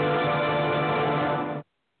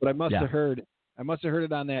 But I must have heard. I must have heard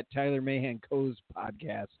it on that Tyler Mahan Co's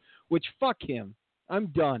podcast. Which fuck him. I'm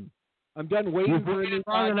done. I'm done waiting for a new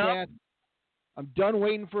podcast. I'm done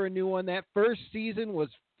waiting for a new one. That first season was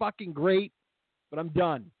fucking great, but I'm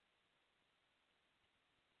done.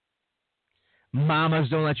 Mamas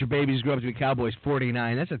Don't Let Your Babies Grow Up to Be Cowboys,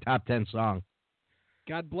 49. That's a top 10 song.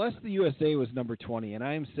 God Bless the USA was number 20, and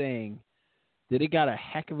I am saying that it got a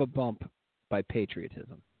heck of a bump by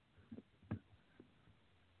patriotism.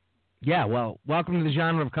 Yeah, well, welcome to the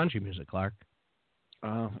genre of country music, Clark.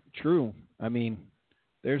 True. I mean,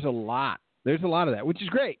 there's a lot. There's a lot of that, which is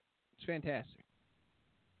great. It's fantastic.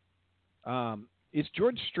 Is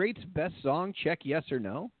George Strait's best song Check Yes or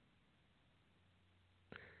No?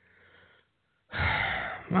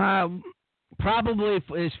 Probably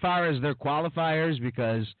as far as their qualifiers,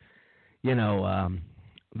 because,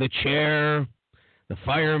 the Chair, the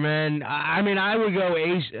Fireman. I would go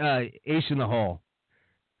Ace in the Hole.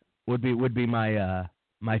 Would be my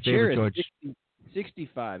my favorite George.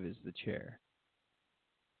 65 is the Chair.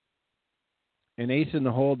 And Ace in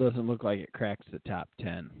the Hole doesn't look like it cracks the top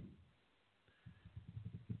 10.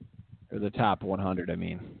 Or the top 100, I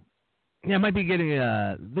mean. Yeah, it might be getting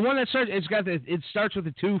the one that starts. It starts with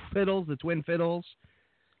the two fiddles, the twin fiddles.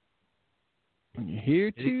 When you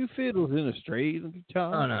hear two fiddles in a straight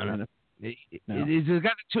guitar. Oh no. It's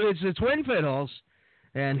got it's the twin fiddles,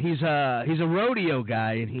 and he's a rodeo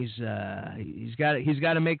guy, and he's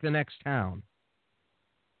got to make the next town.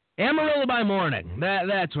 Amarillo by Morning.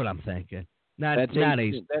 That's what I'm thinking. Not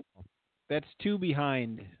Ace. That's two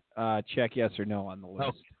behind Check Yes or No on the list.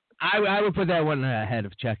 Okay. I would put that one ahead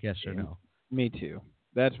of Check Yes or No. Me too.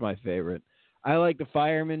 That's my favorite. I like the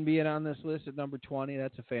Fireman being on this list at number 20.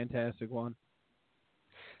 That's a fantastic one.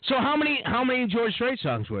 So how many George Strait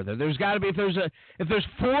songs were there? There's got to be if there's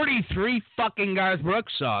 43 fucking Garth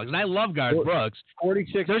Brooks songs, and I love Garth Brooks.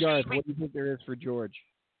 46 Garth. What do you think there is for George?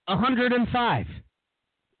 105.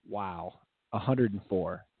 Wow,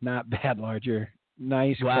 104. Not bad, Larger.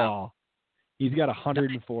 Nice call. He's got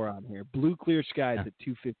 104 on here. Blue Clear Skies at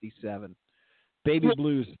 257. Baby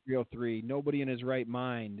Blues 303. Nobody in His Right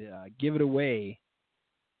Mind. Give It Away.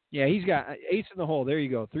 Yeah, he's got Ace in the Hole. There you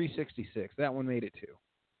go. 366. That one made it too.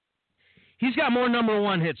 He's got more number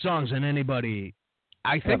one hit songs than anybody,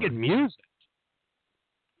 I think, in music.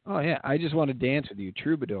 Oh, yeah. I Just Want to Dance with You.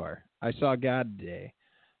 Troubadour. I Saw God Today.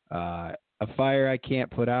 A Fire I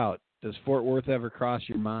Can't Put Out. Does Fort Worth Ever Cross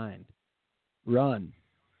Your Mind? Run.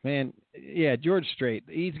 Man, yeah, George Strait,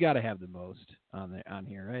 he's got to have the most on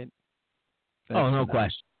here, right? No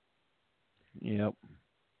question. Yep.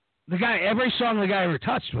 Every song the guy ever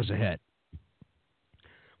touched was a hit.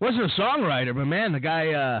 Wasn't a songwriter, but man, the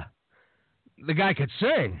guy could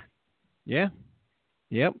sing. Yeah.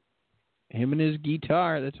 Yep. Him and his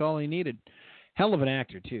guitar, that's all he needed. Hell of an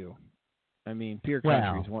actor, too. I mean, Pure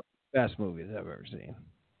Country is one of the best movies I've ever seen.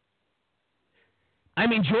 I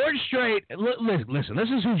mean, George Strait, listen, this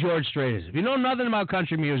is who George Strait is. If you know nothing about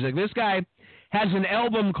country music, this guy has an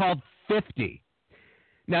album called 50.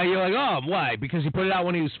 Now, you're like, oh, why? Because he put it out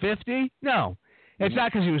when he was 50? No. It's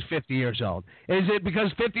not because he was 50 years old. Is it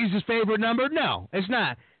because 50 is his favorite number? No, it's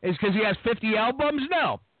not. It's because he has 50 albums?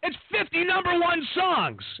 No. It's 50 number one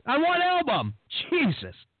songs on one album.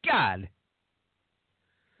 Jesus, God.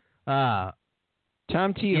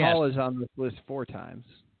 Tom T. Hall is on this list 4 times.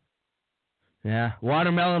 Yeah,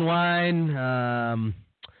 Watermelon Wine,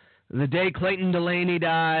 The Day Clayton Delaney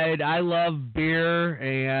Died, I Love Beer,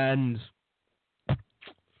 and I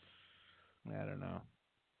don't know.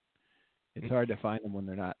 It's hard to find them when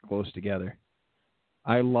they're not close together.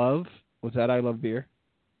 Was that I Love Beer?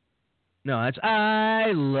 No, that's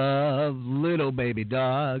I Love Little Baby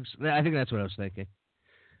Dogs. I think that's what I was thinking.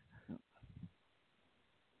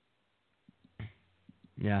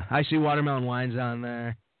 Yeah, I see Watermelon Wine's on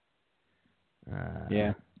there.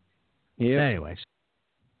 Yeah. Anyways.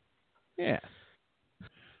 Yeah.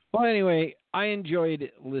 Well, anyway, I enjoyed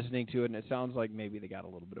listening to it, and it sounds like maybe they got a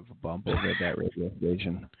little bit of a bump over at that radio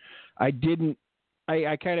station. I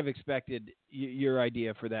I kind of expected your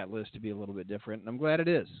idea for that list to be a little bit different, and I'm glad it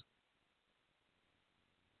is.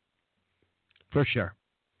 For sure.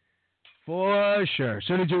 For sure.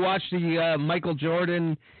 So did you watch the Michael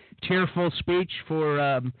Jordan tearful speech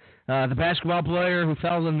for the basketball player who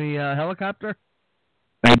fell in the helicopter?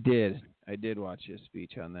 I did. I did watch his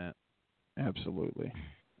speech on that. Absolutely.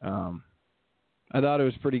 I thought it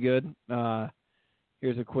was pretty good.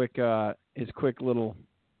 Here's a quick his quick little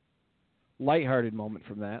lighthearted moment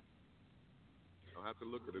from that. I'll have to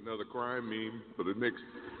look at another crime meme for the next.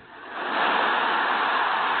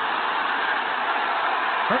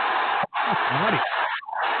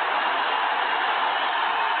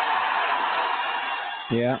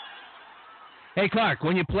 Yeah. Hey Clark,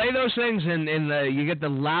 when you play those things and you get the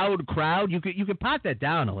loud crowd, you could pot that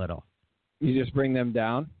down a little. You just bring them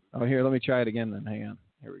down. Oh, here, let me try it again then. Hang on.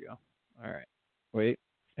 Here we go. All right. Wait.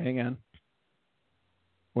 Hang on.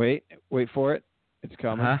 Wait for it. It's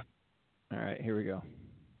coming. Uh-huh. All right, here we go.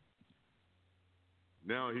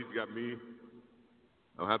 Now he's got me.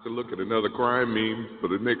 I'll have to look at another crime meme for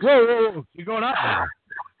the next. Whoa. You're going up now.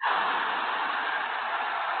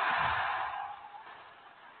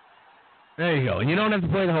 There you go. And you don't have to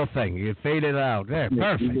play the whole thing. You can fade it out. There,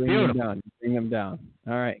 perfect. Beautiful. Bring them down.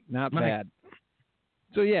 All right, not bad.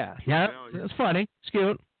 So, yeah. Yeah, it's funny. It's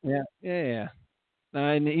cute. Yeah.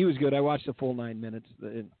 And he was good. I watched the full 9 minutes.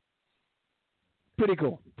 Pretty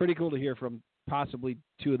cool. Pretty cool to hear from possibly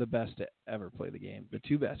two of the best to ever play the game. The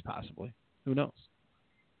two best, possibly. Who knows?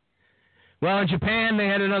 Well, in Japan, they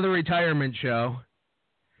had another retirement show.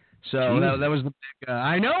 So that was the big.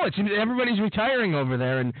 I know everybody's retiring over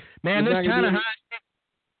there, and man, this Tanahashi.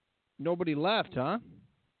 Nobody left, huh?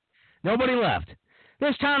 Nobody left.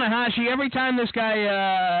 This Tanahashi, every time this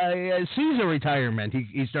guy sees a retirement,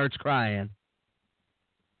 he starts crying.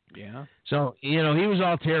 Yeah. So he was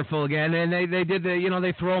all tearful again, and they did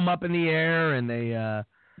they throw him up in the air, and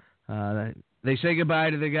they say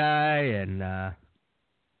goodbye to the guy, and.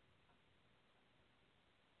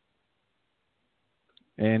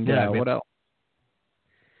 And what else?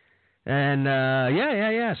 And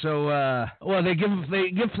yeah. So they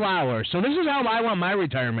give flowers. So this is how I want my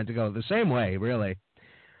retirement to go. The same way, really.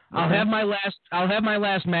 I'll have my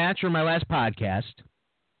last match or my last podcast,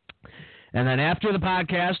 and then after the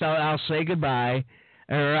podcast, I'll say goodbye,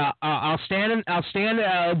 or I'll stand in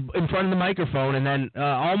front of the microphone, and then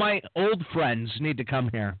all my old friends need to come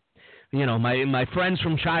here. My friends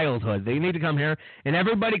from childhood, they need to come here, and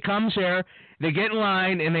everybody comes here. They get in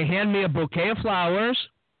line, and they hand me a bouquet of flowers,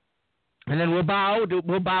 and then we'll bow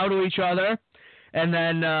to each other, and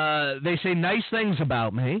then they say nice things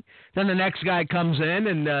about me. Then the next guy comes in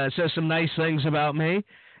and says some nice things about me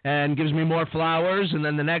and gives me more flowers, and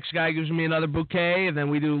then the next guy gives me another bouquet, and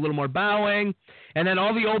then we do a little more bowing, and then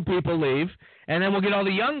all the old people leave, and then we'll get all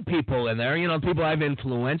the young people in there, people I've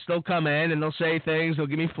influenced. They'll come in, and they'll say things. They'll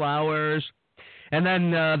give me flowers. And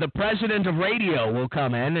then the president of radio will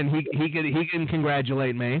come in, and he can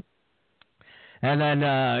congratulate me. And then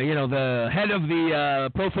the head of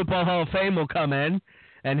the Pro Football Hall of Fame will come in,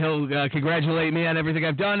 and he'll congratulate me on everything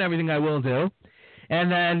I've done, everything I will do.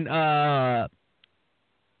 And then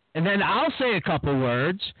I'll say a couple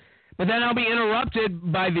words, but then I'll be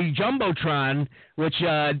interrupted by the Jumbotron, which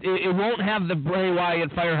it won't have the Bray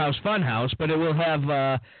Wyatt Firehouse Funhouse, but it will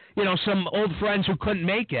have some old friends who couldn't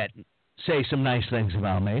make it say some nice things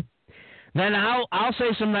about me. Then I'll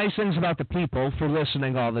say some nice things about the people for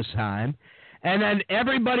listening all this time. And then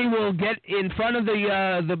everybody will get in front of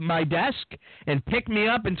my desk and pick me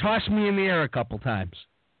up and toss me in the air a couple times.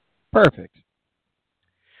 Perfect.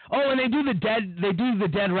 Oh, and they do the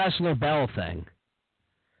dead wrestler bell thing.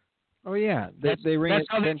 Oh yeah, they ring it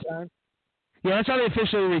 10 times. Yeah, that's how they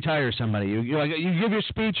officially retire somebody. You give your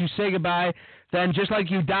speech, you say goodbye, then just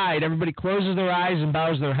like you died, everybody closes their eyes and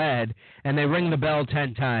bows their head, and they ring the bell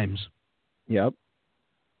 10 times. Yep.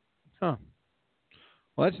 Huh.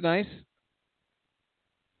 Well, that's nice.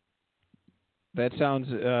 That sounds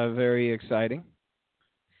very exciting.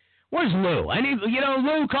 Where's Lou?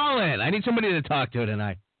 Lou, call in. I need somebody to talk to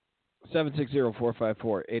tonight.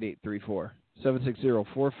 760-454-8834.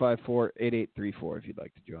 760-454-8834 if you'd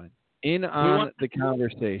like to join in on the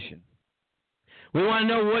conversation. We want to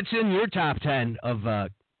know what's in your top 10 of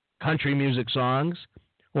country music songs,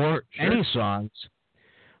 or any songs,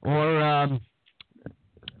 or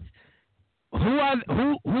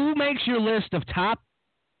who makes your list of top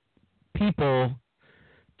people,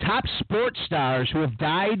 top sports stars who have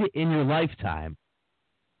died in your lifetime.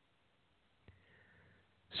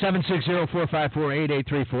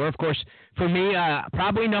 760-454-8834. Of course, for me,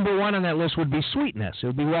 probably number one on that list would be Sweetness. It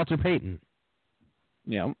would be Walter Payton.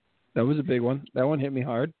 Yeah. That was a big one. That one hit me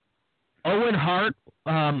hard. Owen Hart.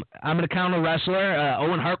 I'm going to count a wrestler.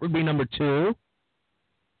 Owen Hart would be number 2.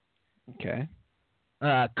 Okay.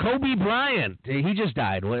 Kobe Bryant. He just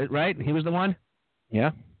died, right? He was the one?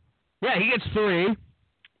 Yeah. Yeah, he gets 3.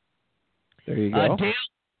 There you go.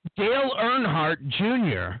 Dale Earnhardt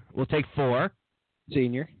Jr. will take 4.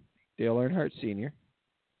 Senior. Dale Earnhardt Sr.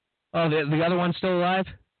 Oh, the other one's still alive?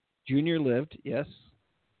 Junior lived, yes.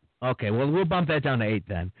 Okay, well, we'll bump that down to 8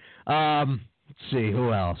 then. Let's see,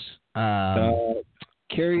 who else?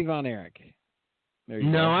 Kerry Von Erich. There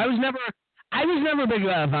you go. I was never a big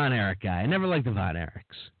Von Erich guy. I never liked the Von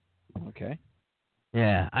Erichs. Okay.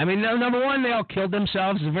 Yeah, I mean, number one, they all killed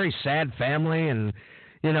themselves. It's a very sad family, and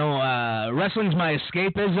wrestling's my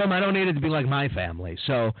escapism. I don't need it to be like my family,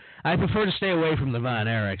 so I prefer to stay away from the Von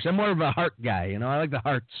Erichs. I'm more of a Hart guy. I like the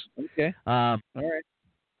Harts. Okay. All right.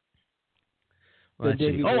 Let's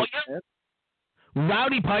see. Oh, yeah.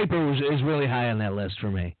 Rowdy Piper is really high on that list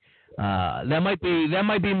for me. That might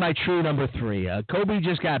be my true number 3. Kobe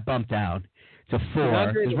just got bumped down to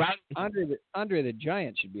 4. Andre the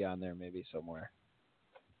Giant should be on there maybe somewhere.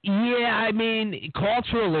 Yeah, I mean,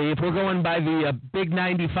 culturally, if we're going by the Big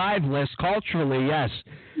 95 list, culturally, yes,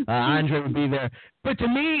 Andre would be there. But to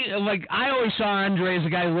me, I always saw Andre as a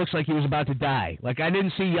guy who looks like he was about to die. I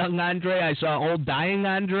didn't see young Andre. I saw old dying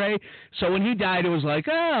Andre. So when he died, it was like,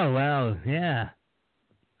 oh, well, yeah.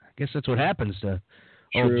 I guess that's what happens to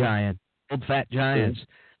old fat giants.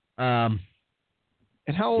 And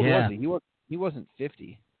how old was he? He wasn't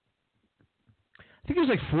 50. I think he was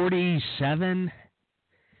like 47.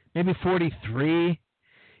 Maybe 43.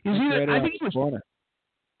 I think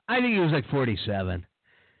he was like 47.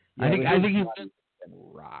 Yeah, I think he was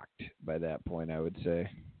rocked by that point, I would say.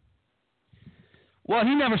 Well,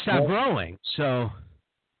 he never stopped growing, so.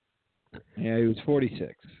 Yeah, he was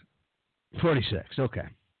 46. 46. Okay.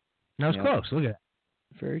 That was close. Look at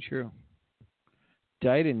that. Very true.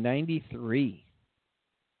 Died in 93.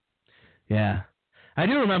 Yeah, I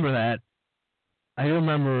do remember that. I do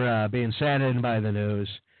remember being saddened by the news.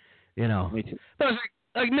 Me too. But it was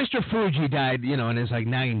like Mr. Fuji died, in his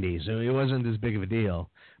 90s, so it wasn't as big of a deal.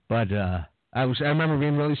 But I remember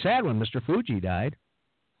being really sad when Mr. Fuji died.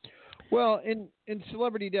 Well, in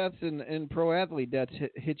celebrity deaths and pro athlete deaths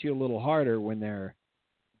hit you a little harder when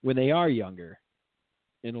they are younger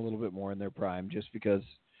and a little bit more in their prime, just because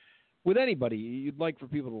with anybody you'd like for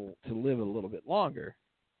people to live a little bit longer,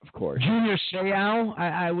 of course. Junior Seau,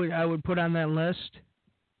 I would put on that list.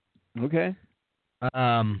 Okay.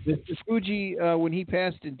 Mr. Fuji, when he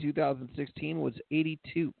passed in 2016, was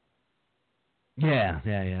 82. Yeah.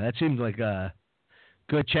 That seemed like a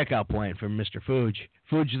good checkout point for Mr. Fuji.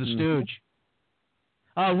 Fuji the Stooge.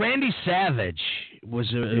 Randy Savage was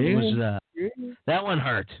that one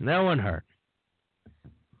hurt.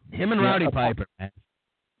 Him and Rowdy Piper, man.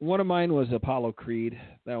 One of mine was Apollo Creed.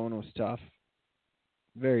 That one was tough.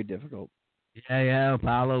 Very difficult. Yeah,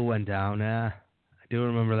 Apollo went down. Yeah, I do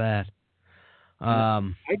remember that. I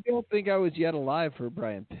don't think I was yet alive for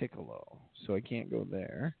Brian Piccolo, so I can't go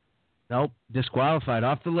there. Nope, disqualified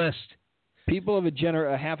off the list. People of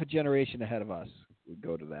a half a generation ahead of us would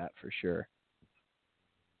go to that for sure.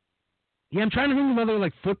 Yeah, I'm trying to think of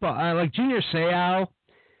other football, like Junior Seau.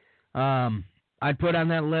 I'd put on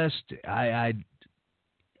that list. I'm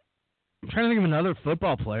trying to think of another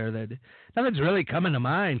football player that nothing's really coming to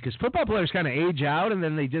mind, because football players kind of age out and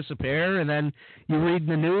then they disappear, and then you read in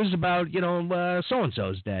the news about so and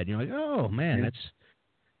so's dead. You're like, oh man, that's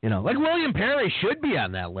like William Perry should be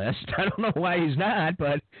on that list. I don't know why he's not,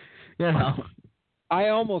 but I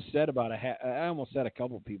almost said a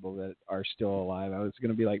couple people that are still alive. I was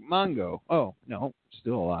going to be like Mongo. Oh no,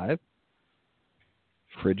 still alive.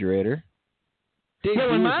 Refrigerator. Dave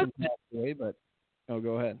when Mongo passed away, but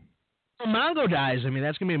go ahead. When Mongo dies, I mean,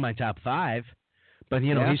 that's going to be in my top 5. But,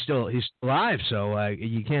 he's still alive, so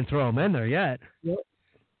you can't throw him in there yet. Yep.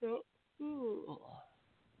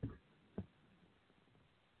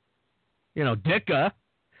 Dicka.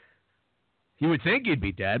 You would think he'd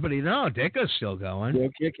be dead, but Dicka's still going.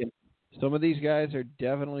 Still kicking. Some of these guys are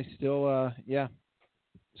definitely still,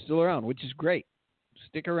 still around, which is great.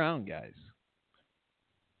 Stick around, guys.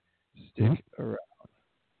 Stick around.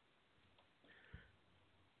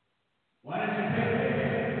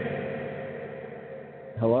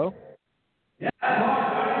 Hello? Yeah.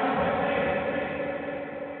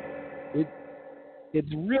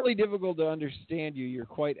 It's really difficult to understand you. You're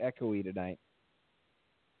quite echoey tonight.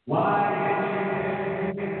 Why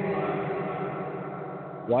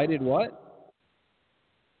did what?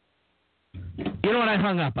 You know what? I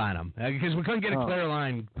hung up on him because we couldn't get a clear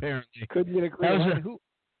line. Apparently, couldn't get a clear line. Who?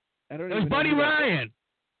 I don't know. It was Buddy Ryan.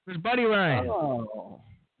 was Buddy Ryan. Oh,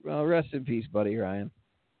 well, rest in peace, Buddy Ryan.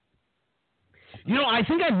 You know, I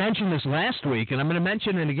think I mentioned this last week, and I'm going to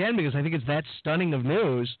mention it again because I think it's that stunning of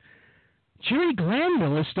news. Jerry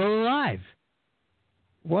Glanville is still alive.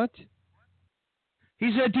 What?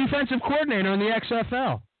 He's a defensive coordinator in the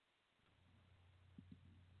XFL.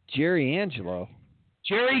 Jerry Angelo.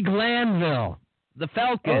 Jerry Glanville, the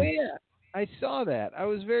Falcon. Oh, yeah. I saw that. I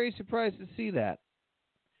was very surprised to see that.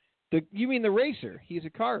 You mean the racer? He's a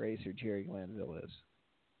car racer, Jerry Glanville is.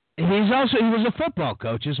 He was a football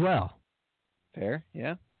coach as well. Fair,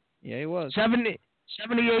 yeah. Yeah, he was. 78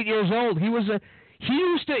 years old. He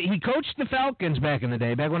coached the Falcons back in the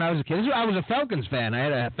day, back when I was a kid. I was a Falcons fan. I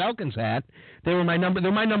had a Falcons hat. They're my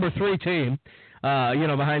number 3 team,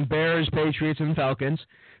 behind Bears, Patriots, and Falcons.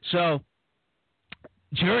 So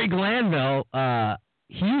Jerry Glanville,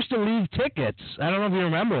 he used to leave tickets. I don't know if you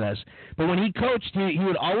remember this, but when he coached, he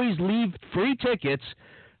would always leave free tickets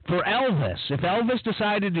for Elvis. If Elvis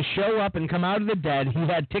decided to show up and come out of the dead, he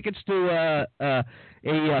had tickets to a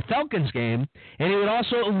Falcons game, and he would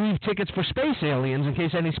also leave tickets for space aliens in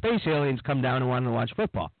case any space aliens come down and wanted to watch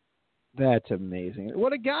football. That's amazing.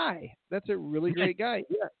 What a guy. That's a really great guy.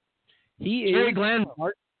 Yeah. Jerry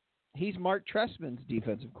Glanville. He's Mark Trestman's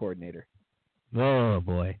defensive coordinator. Oh,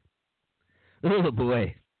 boy. Give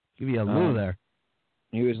you a loo there.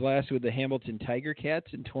 He was last with the Hamilton Tiger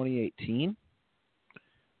Cats in 2018.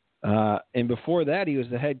 And before that, he was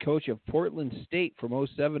the head coach of Portland State from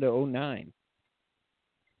 2007 to 2009.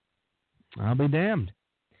 I'll be damned.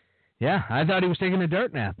 Yeah, I thought he was taking a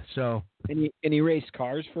dirt nap. So. And he raced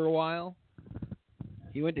cars for a while.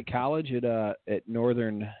 He went to college at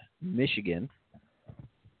Northern Michigan.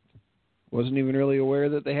 Wasn't even really aware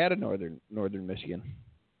that they had a Northern Michigan.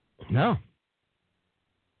 No.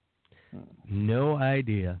 No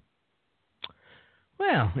idea.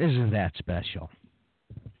 Well, isn't that special?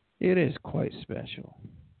 It is quite special.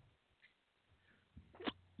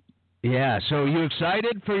 Yeah, so you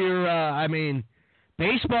excited for your,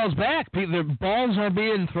 baseball's back. The balls are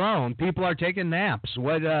being thrown. People are taking naps.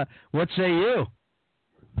 What say you?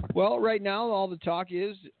 Well, right now, all the talk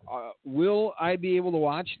is, will I be able to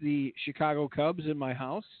watch the Chicago Cubs in my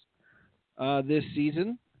house this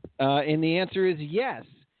season? And the answer is yes.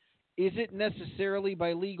 Is it necessarily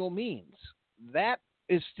by legal means? That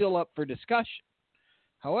is still up for discussion.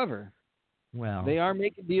 However, they are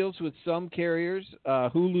making deals with some carriers.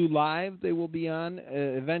 Hulu Live, they will be on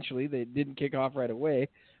eventually. They didn't kick off right away.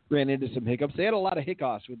 Ran into some hiccups. They had a lot of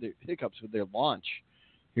hiccups with their launch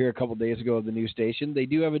here a couple days ago of the new station. They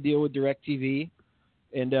do have a deal with DirecTV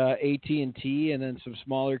and AT&T and then some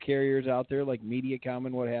smaller carriers out there like Mediacom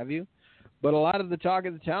and what have you. But a lot of the talk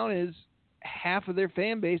of the town is half of their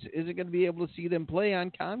fan base isn't going to be able to see them play on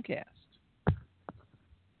Comcast.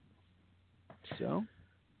 So,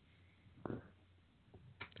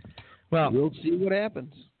 well, we'll see what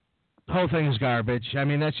happens. The whole thing is garbage. I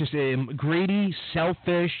mean, that's just greedy,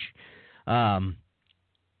 selfish,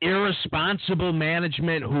 irresponsible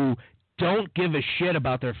management who don't give a shit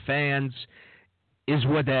about their fans is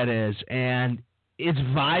what that is. And it's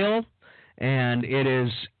vile, and it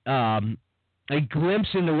is a glimpse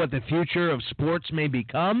into what the future of sports may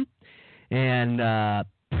become, and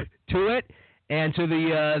to it, and to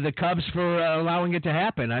the Cubs for allowing it to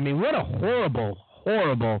happen. I mean, what a horrible,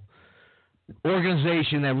 horrible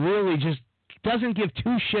organization that really just doesn't give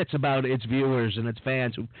two shits about its viewers and its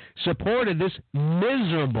fans who supported this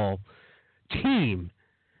miserable team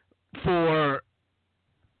for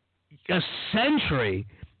a century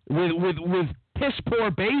with piss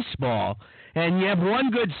poor baseball, and you have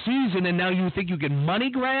one good season and now you think you can money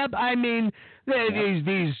grab? I mean,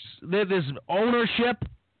 this ownership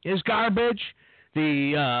is garbage.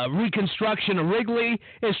 The reconstruction of Wrigley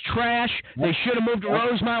is trash. They should have moved to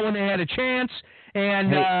Rosemont when they had a chance.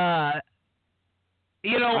 And I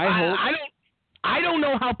don't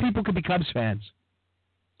know how people could be Cubs fans.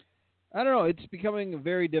 I don't know. It's becoming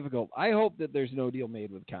very difficult. I hope that there's no deal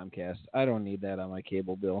made with Comcast. I don't need that on my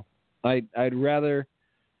cable bill. I'd rather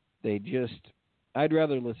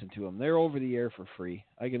listen to them. They're over the air for free.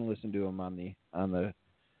 I can listen to them on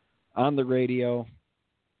the radio.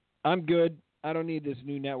 I'm good. I don't need this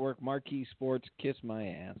new network. Marquee Sports, kiss my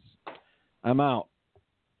ass. I'm out.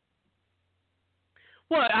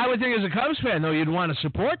 Well, I would think as a Cubs fan, though, you'd want to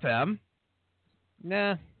support them.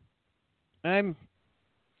 Nah. I'm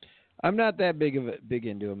not that big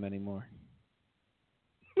into them anymore.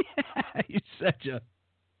 You're such a.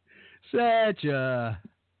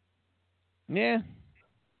 Yeah.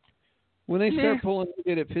 When they start pulling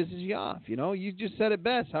it pisses you off. You know, you just said it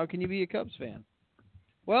best. How can you be a Cubs fan?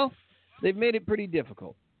 Well, they've made it pretty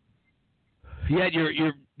difficult. Yet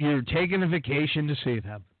you're you're taking a vacation to see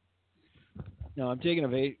them. No, I'm taking a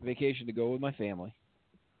vacation to go with my family,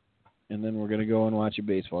 and then we're going to go and watch a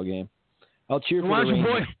baseball game. I'll cheer for the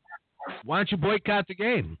Rangers. Why don't you boycott the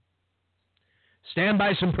game? Stand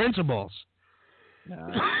by some principles.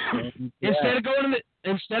 Instead of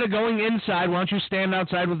going inside, why don't you stand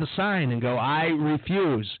outside with a sign and go, "I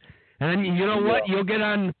refuse"? And then you know what? You'll get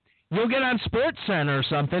on Sports Center or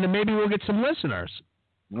something, and maybe we'll get some listeners.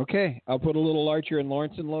 Okay, I'll put a little Larcher and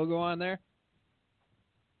Lawrenson logo on there.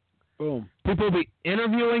 Boom. People will be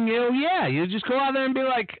interviewing you. Yeah, you just go out there and be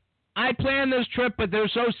like, "I planned this trip, but they're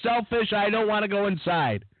so selfish. I don't want to go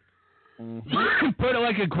inside." Mm-hmm. Put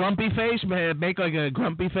like a grumpy face, make like a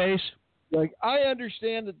grumpy face. Like, I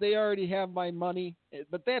understand that they already have my money,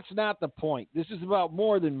 but that's not the point. This is about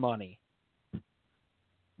more than money.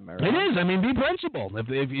 It is. I mean, be principled.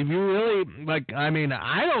 If you really, like, I mean,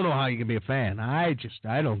 I don't know how you can be a fan. I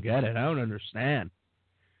don't get it. I don't understand.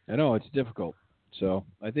 I know, it's difficult. So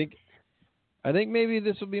I think maybe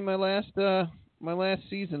this will be my last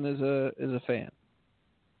season as a fan.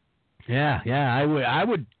 Yeah. I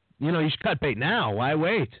would. You know, you should cut bait now. Why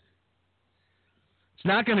wait? It's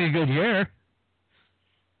not going to be a good year.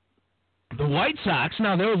 The White Sox,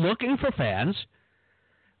 now they're looking for fans.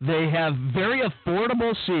 They have very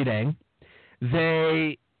affordable seating.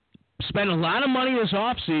 They spent a lot of money this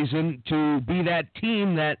offseason to be that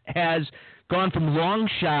team that has gone from long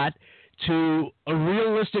shot to a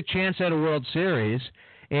realistic chance at a World Series.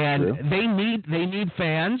 And they need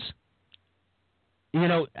fans. You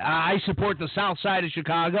know, I support the South Side of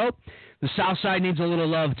Chicago. The South Side needs a little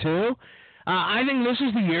love, too. I think this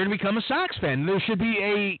is the year to become a Sox fan. There should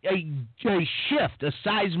be a shift, a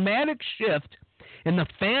seismic shift in the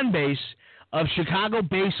fan base of Chicago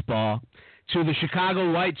baseball to the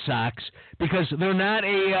Chicago White Sox, because they're not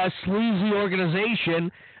a sleazy organization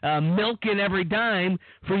milking every dime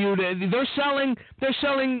for you to. They're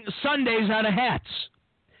selling Sundays out of hats.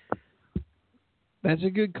 That's a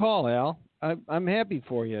good call, Al. I'm happy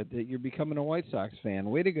for you that you're becoming a White Sox fan.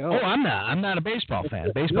 Way to go. Oh, I'm not. I'm not a baseball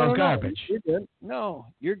fan. Baseball's garbage. You're good. No,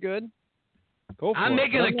 you're good. Go for it. I'm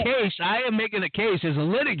making a case. I am making a case as a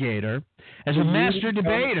litigator, as a master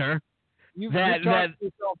debater. You've talked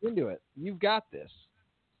yourself into it. You've got this.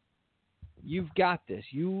 You've got this.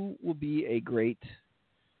 You will be a great,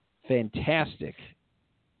 fantastic,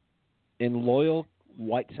 and loyal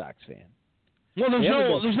White Sox fan. Well,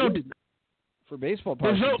 there's no. For baseball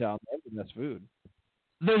parks in town, that's the best food.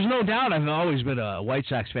 There's no doubt I've always been a White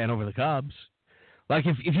Sox fan over the Cubs. Like,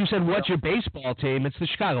 if you said, what's your baseball team, it's the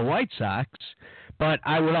Chicago White Sox. But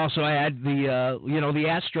I would also add the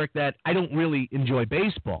asterisk that I don't really enjoy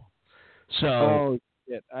baseball. So. Oh,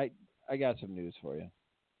 shit. I got some news for you.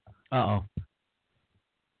 Uh-oh.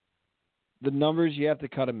 The numbers, you have to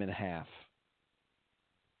cut them in half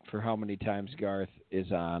for how many times Garth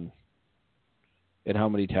is on and how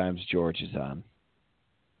many times George is on.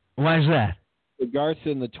 Why is that? Garth's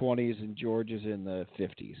in the 20s and George is in the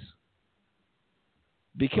 50s.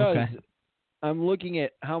 Because I'm looking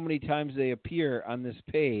at how many times they appear on this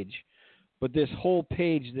page, but this whole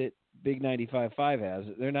page that Big 95.5 has,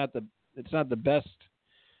 it's not the best,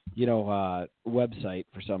 website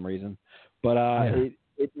for some reason, but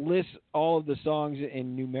it lists all of the songs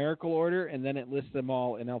in numerical order, and then it lists them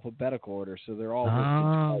all in alphabetical order, so they're all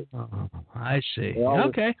listed twice. I see.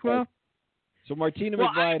 Okay, well. So Martina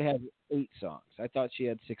McBride has 8 songs. I thought she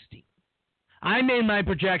had 16. I made my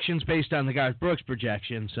projections based on the Garth Brooks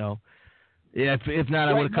projection, so if not,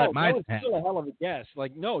 I would have cut my. That was still a hell of a guess.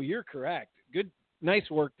 Like, no, you're correct. Good, nice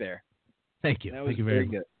work there. Thank you. Thank you very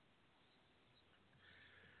much. Good.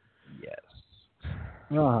 Yes.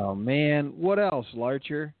 Oh man, what else,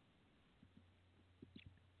 Larcher?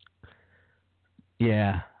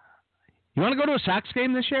 Yeah. You want to go to a Sox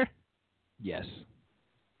game this year? Yes.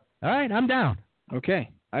 All right, I'm down.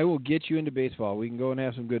 Okay. I will get you into baseball. We can go and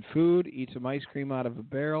have some good food, eat some ice cream out of a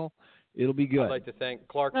barrel. It'll be good. I'd like to thank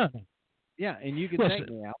Clark. Oh. Yeah, and you can thank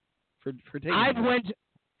me, Al, for taking me.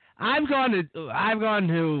 I've gone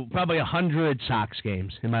to probably 100 Sox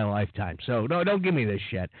games in my lifetime. So don't give me this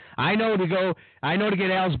shit. I know to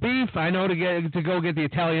get Al's beef. I know to go get the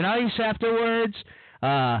Italian ice afterwards.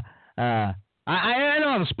 I know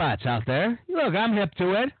all the spots out there. Look, I'm hip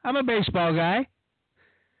to it. I'm a baseball guy.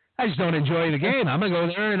 I just don't enjoy the game. I'm gonna go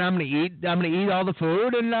there and I'm gonna eat all the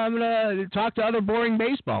food and I'm gonna talk to other boring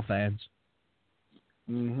baseball fans.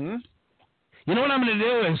 Mm-hmm. You know what I'm gonna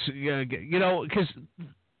do is, because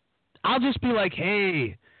I'll just be like,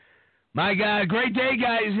 hey, my God, great day,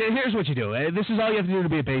 guys. Here's what you do. This is all you have to do to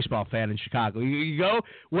be a baseball fan in Chicago. You go,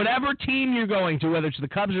 whatever team you're going to, whether it's the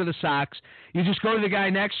Cubs or the Sox, you just go to the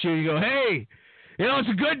guy next to you. You go, hey, You know, it's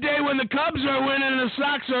a good day when the Cubs are winning and the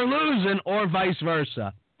Sox are losing, or vice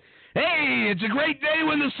versa. Hey, it's a great day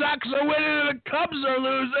when the Sox are winning and the Cubs are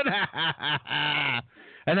losing.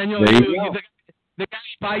 And then the guy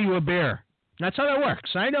buy you a beer. That's how that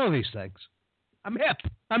works. I know these things. I'm hip.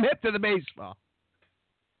 I'm hip to the baseball.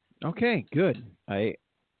 Okay, good. I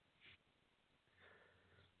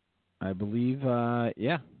believe,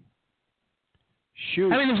 yeah.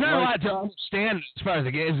 Shoot. I mean, there's not a lot to understand as far as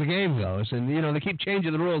the game goes, and you know they keep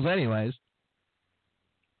changing the rules anyways.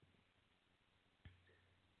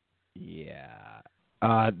 Yeah.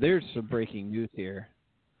 There's some breaking news here.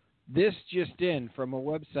 This just in from a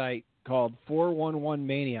website called 411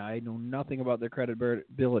 Mania. I know nothing about their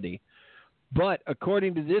credibility, but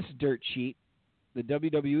according to this dirt sheet, the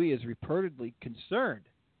WWE is reportedly concerned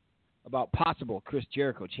about possible Chris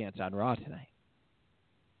Jericho chance on Raw tonight,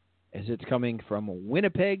 as it's coming from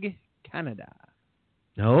Winnipeg, Canada.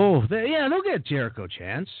 No, they'll get Jericho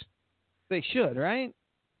chance. They should, right?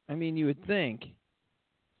 I mean, you would think.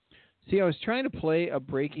 See, I was trying to play a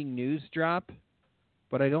breaking news drop,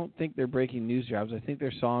 but I don't think they're breaking news drops. I think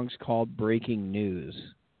they're songs called Breaking News.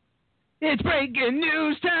 It's breaking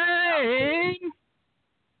news time!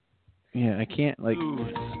 Yeah, I can't, like...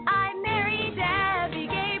 I married Debbie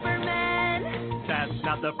Gaberman. That's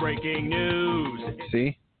not the breaking news.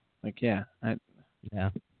 See? Like, yeah. Yeah.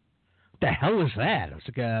 What the hell is that? It's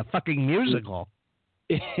like a fucking musical.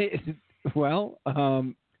 Well,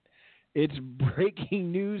 it's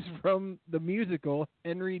breaking news from the musical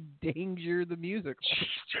Henry Danger the Musical.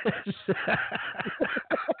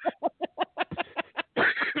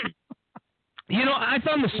 You know, I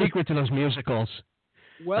found the secret to those musicals.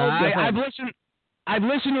 Well, I've listened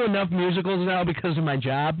to enough musicals now because of my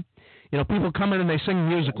job. You know, people come in and they sing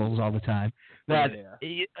musicals all the time.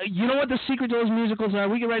 You know what the secret to those musicals are?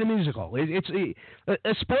 We can write a musical. It's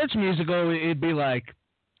a sports musical. It'd be like,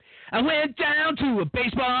 I went down to a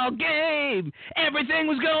baseball game. Everything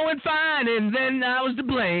was going fine, and then I was to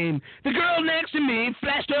blame. The girl next to me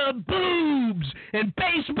flashed her boobs, and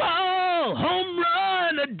baseball, home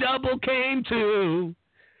run, a double came too.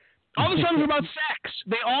 All the songs are about sex.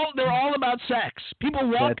 They're all about sex. People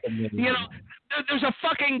walk, you know, there's a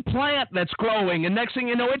fucking plant that's growing, and next thing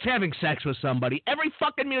you know, it's having sex with somebody. Every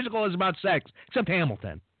fucking musical is about sex, except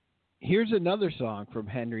Hamilton. Here's another song from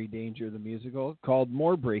Henry Danger the Musical called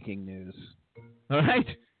More Breaking News. All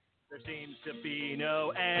right. There seems to be no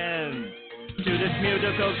end to this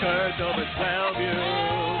musical curse over 12 years.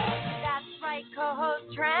 That's right,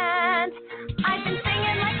 co-host Trent. I've been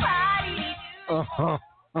singing like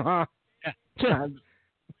Yeah.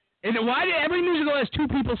 And why do every musical has two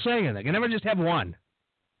people singing? They can never just have one.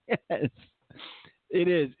 Yes, it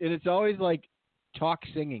is, and it's always like talk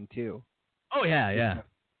singing too. Oh yeah.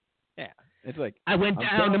 Yeah, it's like I went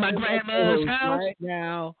down to my grandma's house right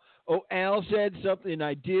now. Oh, Al said something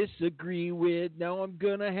I disagree with. Now I'm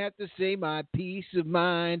gonna have to say my peace of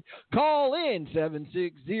mind. Call in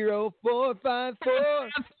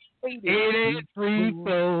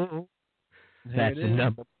 760-454-8834. That's the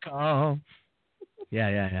number to call.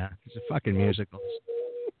 Yeah. It's a fucking musicals.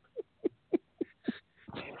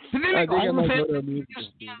 Did they make all the family?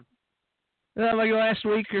 Like last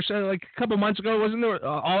week or so, like a couple months ago, wasn't there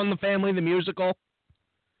All in the Family, the musical?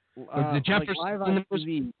 The Jeffersons like live on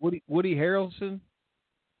TV. Woody Harrelson?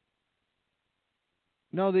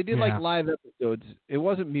 No, they did like live episodes. It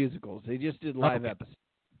wasn't musicals. They just did live episodes.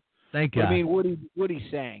 Thank God. I mean, Woody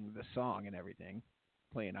sang the song and everything,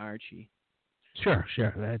 playing Archie. Sure.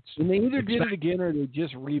 And they either did it again or they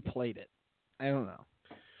just replayed it. I don't know.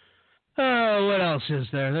 Oh, what else is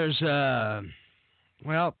there? There's,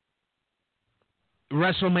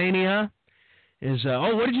 WrestleMania is,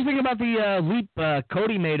 what did you think about the leap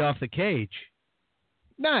Cody made off the cage?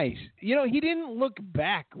 Nice. You know, he didn't look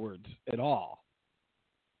backwards at all,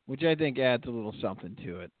 which I think adds a little something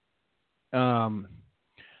to it. I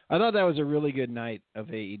thought that was a really good night of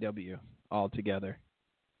AEW altogether.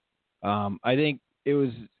 I think it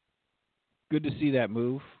was good to see that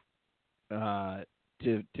move to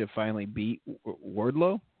finally beat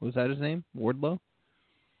Wardlow. Was that his name? Wardlow?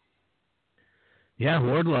 Yeah,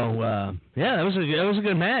 Wardlow. That was a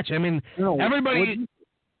good match. I mean, everybody.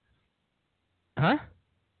 Huh?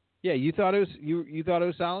 Yeah, you thought it was you thought it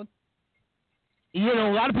was solid? You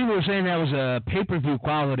know, a lot of people were saying that was a pay-per-view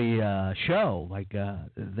quality show, like that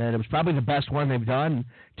it was probably the best one they've done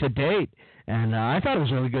to date, and I thought it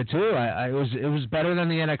was really good too. It was better than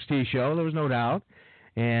the NXT show, there was no doubt,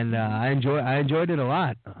 and I enjoyed it a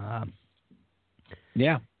lot.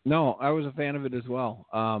 Yeah, no, I was a fan of it as well.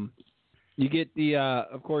 You get the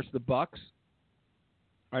of course the Bucks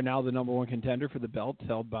are now the number one contender for the belt,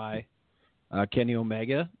 held by Kenny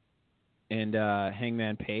Omega and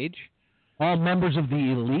Hangman Page. All members of the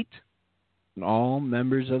Elite? All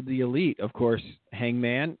members of the Elite. Of course,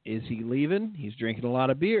 Hangman, is he leaving? He's drinking a lot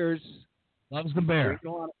of beers. Loves the bear. Drinking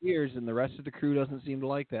a lot of beers, and the rest of the crew doesn't seem to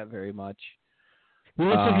like that very much. He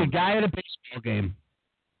looks like a guy at a baseball game.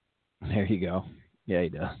 There you go. Yeah, he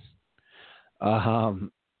does.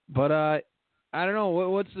 But I don't know.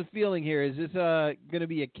 What's the feeling here? Is this going to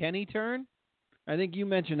be a Kenny turn? I think you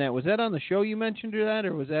mentioned that. Was that on the show you mentioned that,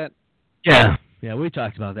 or was that? Yeah, we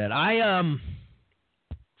talked about that. I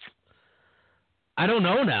don't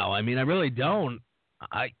know now. I mean, I really don't.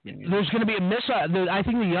 There's going to be I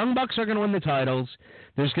think the Young Bucks are going to win the titles.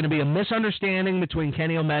 There's going to be a misunderstanding between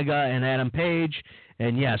Kenny Omega and Adam Page,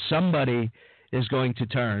 and yeah, somebody is going to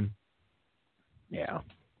turn. Yeah.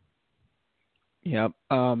 Yep.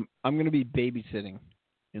 I'm going to be babysitting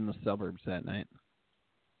in the suburbs that night.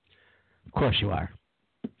 Of course you are.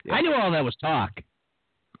 Yep. I knew all that was talk.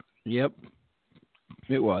 Yep.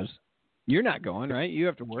 It was. You're not going, right? You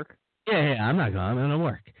have to work. Yeah, I'm not going. I'm going to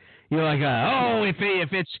work. You're like,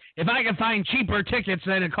 if I can find cheaper tickets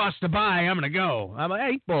than it costs to buy, I'm going to go. I'm like,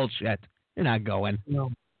 hey, bullshit. You're not going. No,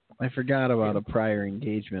 I forgot about a prior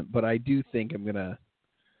engagement, but I do think I'm going to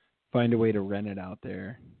find a way to rent it out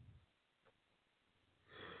there.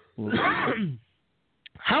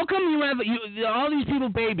 How come you have all these people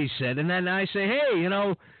babysit, and then I say, hey, when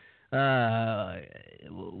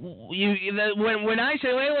I say,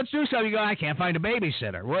 hey, let's do something, you go, I can't find a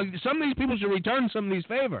babysitter. Well, some of these people should return some of these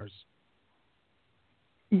favors.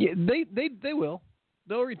 Yeah, they will.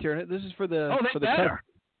 They'll return it. This is for the for the cousin.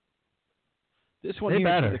 This one here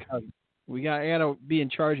is for the cousin. I got to be in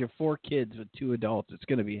charge of 4 kids with 2 adults. It's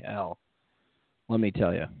going to be hell. Let me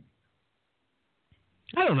tell you.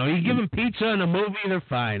 I don't know. You give them pizza and a movie, they're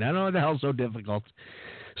fine. I don't know what the hell's so difficult.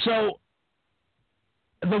 So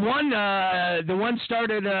the one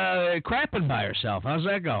started crapping by herself. How's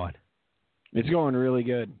that going? It's going really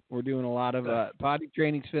good. We're doing a lot of potty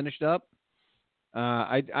training's finished up.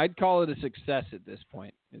 I'd call it a success at this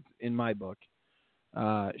point. It's in my book.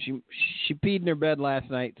 She peed in her bed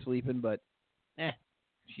last night sleeping, but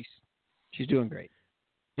she's doing great.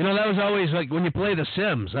 That was always like when you play The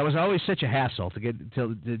Sims. That was always such a hassle to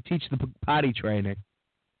teach the potty training.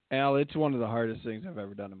 Al, it's one of the hardest things I've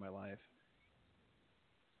ever done in my life.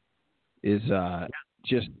 Is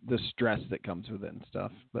just the stress that comes with it and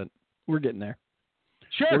stuff. But we're getting there.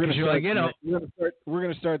 Sure, because we're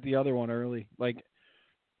going to start the other one early, like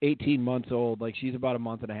 18 months old. Like she's about a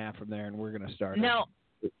month and a half from there, and we're going to start. Now,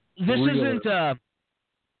 this isn't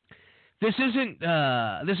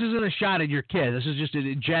a shot at your kid. This is just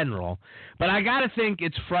in general. But I got to think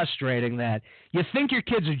it's frustrating that you think your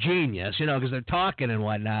kid's a genius, because they're talking and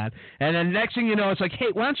whatnot. And then next thing you know, it's like,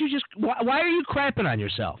 hey, why don't you why are you crapping on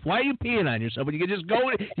yourself? Why are you peeing on yourself? But you can just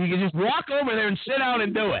walk over there and sit down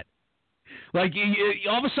and do it. Like,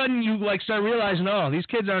 all of a sudden you start realizing, these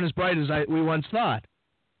kids aren't as bright as we once thought.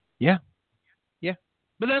 Yeah.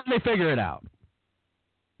 But then they figure it out.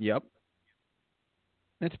 Yep.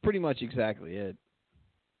 That's pretty much exactly it.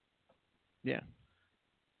 Yeah.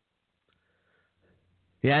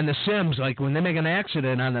 Yeah, and The Sims, like when they make an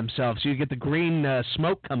accident on themselves, you get the green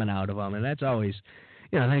smoke coming out of them, and that's always,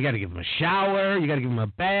 then you got to give them a shower, you got to give them a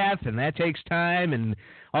bath, and that takes time, and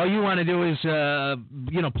all you want to do is,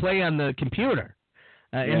 play on the computer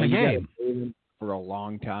in the game. For a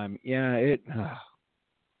long time. Yeah,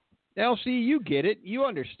 LC, you get it. You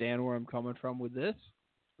understand where I'm coming from with this.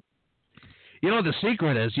 The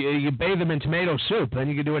secret is you bathe them in tomato soup, then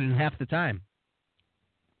you can do it in half the time.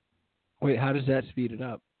 Wait, how does that speed it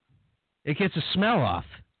up? It gets the smell off.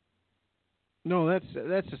 No, that's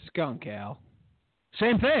a skunk, Al.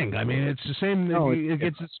 Same thing. I mean, it's the same. No, it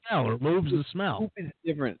gets the smell. It removes the smell. It's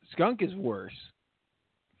different. Skunk is worse.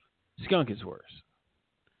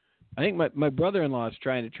 I think my brother-in-law is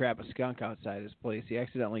trying to trap a skunk outside his place. He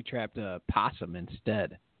accidentally trapped a possum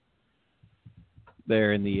instead.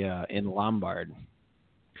 There in Lombard.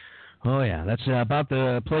 Oh yeah, that's about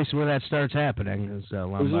the place where that starts happening. Is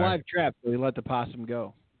Lombard. It was a live trap, so he let the possum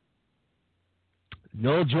go.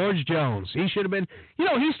 No, George Jones. He should have been.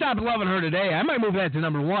 He stopped loving her today. I might move that to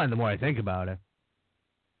number 1. The more I think about it.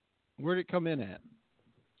 Where'd it come in at?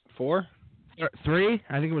 4? 3?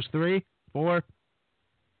 I think it was 3, 4.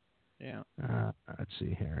 Yeah. Let's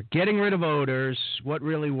see here. Getting rid of odors. What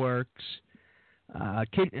really works?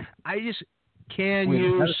 Can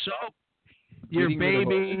you soak your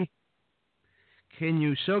baby? Can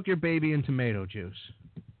you soak your baby in tomato juice?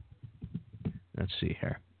 Let's see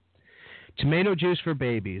here. Tomato juice for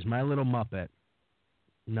babies. My Little Muppet.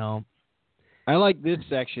 No. I like this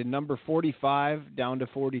section. Number 45 down to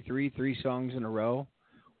 43, 3 songs in a row,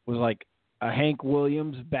 was like a Hank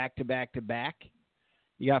Williams back-to-back-to-back.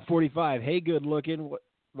 You got 45, Hey Good Looking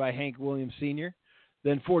by Hank Williams Sr.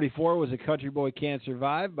 Then 44 was A Country Boy Can't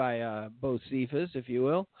Survive by Bo Cephas, if you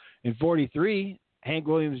will. And 43, Hank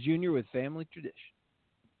Williams Jr. with Family Tradition.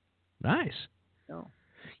 Nice. Oh.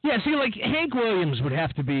 Yeah, see, like, Hank Williams would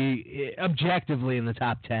have to be objectively in the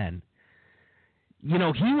top 10. You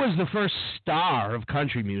know, he was the first star of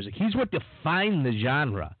country music. He's what defined the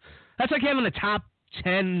genre. That's like having a top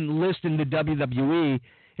 10 list in the WWE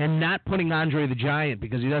and not putting Andre the Giant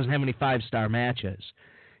because he doesn't have any 5-star matches.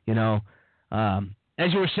 You know,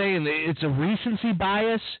 as you were saying, it's a recency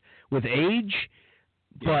bias with age,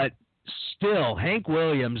 but still, Hank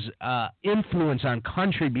Williams' influence on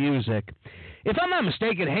country music. If I'm not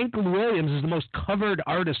mistaken, Hank Williams is the most covered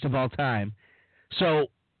artist of all time. So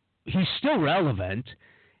he's still relevant.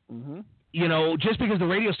 Mm-hmm. You know, just because the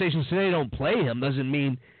radio stations today don't play him doesn't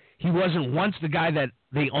mean he wasn't once the guy that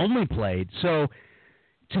they only played. So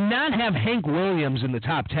to not have Hank Williams in the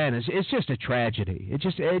top 10 it's just a tragedy. It's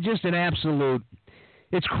just an absolute,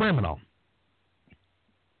 it's criminal.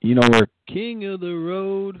 You know where King of the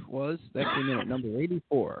Road was? That came in at number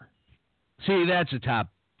 84. See, that's a top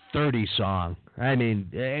 30 song. I mean,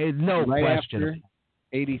 no right question. After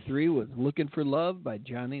 83 was Looking for Love by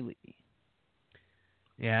Johnny Lee.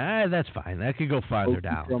 Yeah, that's fine. That could go farther Okie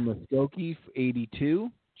down. From Muskogee,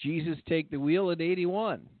 82. Jesus Take the Wheel at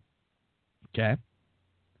 81. Okay.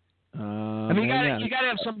 I mean, you got to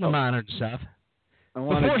have something to monitor stuff. I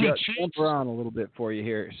want to jump around a little bit for you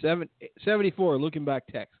here. 74, Looking Back,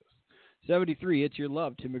 Texas. 73, It's Your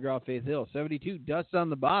Love, Tim McGraw, Faith Hill. 72, Dust on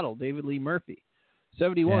the Bottle, David Lee Murphy.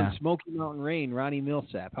 71, Smoky Mountain Rain, Ronnie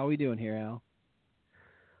Millsap. How are we doing here, Al?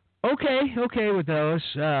 Okay with those.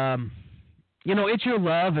 You know, It's Your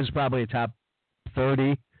Love is probably a top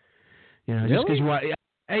 30. You know, just because you want.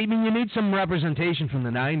 I mean, you need some representation from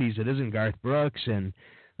the 90s. It isn't Garth Brooks, and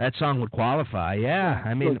that song would qualify. Yeah,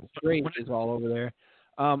 I mean, Straight is all over there.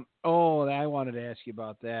 I wanted to ask you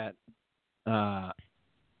about that.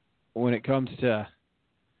 When it comes to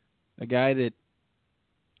a guy that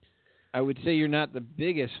I would say you're not the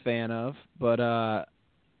biggest fan of, but a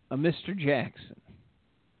Mr. Jackson,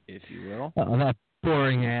 if you will. Oh, that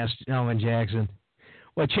boring ass Alan Jackson.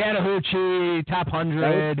 Well, Chattahoochee, top 100.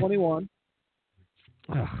 That was 21.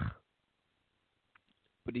 Ugh.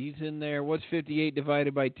 But he's in there. What's 58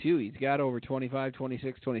 divided by 2? He's got over 25,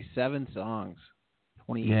 26, 27 songs.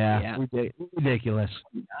 28. Yeah. Ridiculous.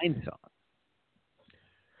 9 songs.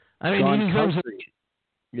 I mean, he deserves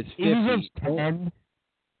it's 50. He deserves 10.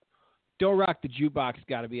 Don't Rock the Jukebox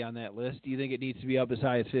got to be on that list. Do you think it needs to be up as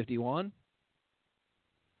high as 51?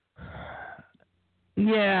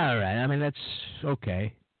 Yeah, all right. I mean, that's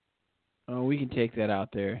okay. Oh, we can take that out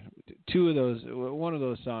there. One of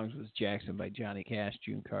those songs was Jackson by Johnny Cash,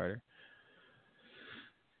 June Carter.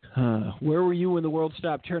 Where Were You When the World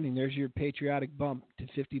Stopped Turning? There's your patriotic bump to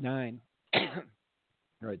 59.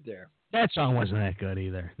 Right there. That song wasn't that good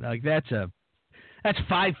either. Like that's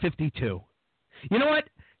 552. You know what?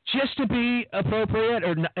 Just to be appropriate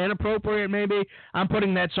or inappropriate, maybe I'm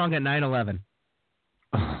putting that song at 9/11.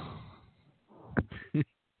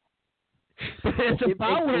 It's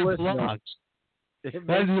about where it belongs. It's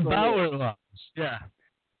about where it belongs. Yeah.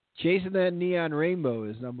 Chasing That Neon Rainbow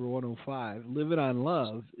is number 105. Living on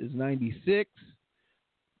Love is 96.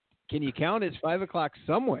 Can you count? It's 5 o'clock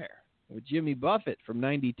somewhere with Jimmy Buffett from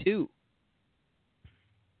 92.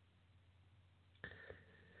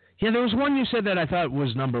 Yeah, there was one you said that I thought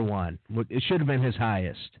was number 1. It should have been his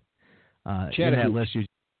highest. In that list.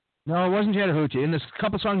 No, it wasn't Chattahoochee. In this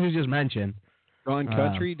couple songs you just mentioned. Gone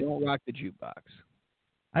Country, Don't Rock the Jukebox.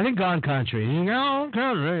 I think Gone Country. Gone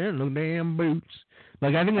Country, no damn boots.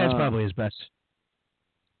 Like, I think that's probably his best.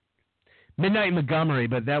 Midnight Montgomery,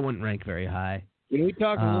 but that wouldn't rank very high. Can we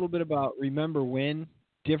talk a little bit about Remember When?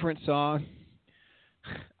 Different song.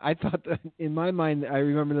 I thought that, in my mind, I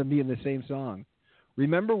remember them being the same song.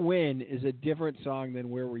 Remember When is a different song than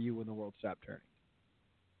Where Were You When the World Stopped Turning?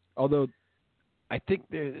 Although, I think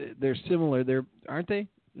they're similar. Aren't they?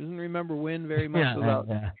 Doesn't Remember When very much about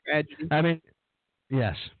tragedy? I mean,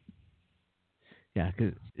 yes. Yeah,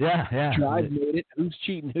 yeah. Drive made it. Who's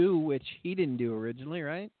Cheating Who, which he didn't do originally,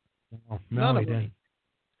 right? No, he didn't.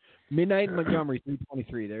 Midnight Montgomery,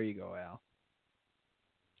 323. There you go, Al.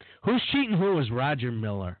 Who's Cheating Who is Roger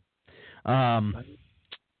Miller.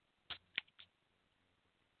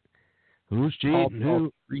 Who's Cheating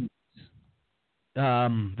Who?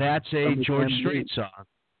 That's a George Strait song.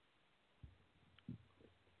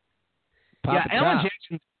 Papa Alan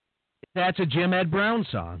Jackson, that's a Jim Ed Brown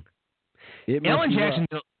song. Alan Jackson.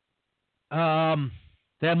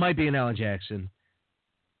 That might be an Alan Jackson.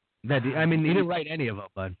 He didn't write any of them,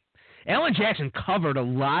 but Alan Jackson covered a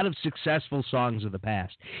lot of successful songs of the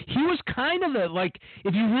past. He was kind of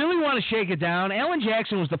if you really want to shake it down, Alan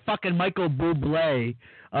Jackson was the fucking Michael Bublé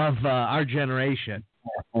of our generation.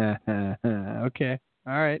 Okay.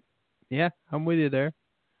 All right. Yeah, I'm with you there.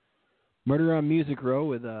 Murder on Music Row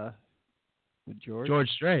with George. George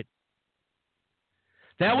Strait.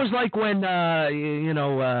 That was like when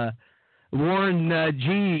Warren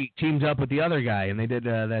G teamed up with the other guy and they did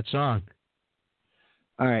that song.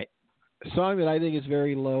 All right. A song that I think is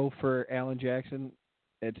very low for Alan Jackson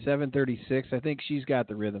at 736. I think She's Got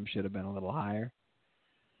the Rhythm should have been a little higher.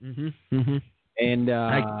 Mm-hmm. Mm-hmm. And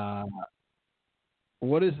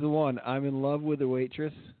what is the one? I'm in Love with a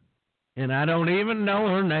Waitress. And I don't even know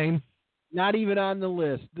her name. Not even on the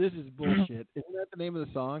list. This is bullshit. Isn't that the name of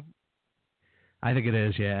the song? I think it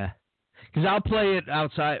is, yeah. Because I'll play it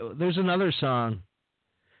outside. There's another song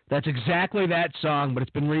that's exactly that song, but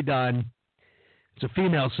it's been redone. It's a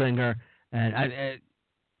female singer, and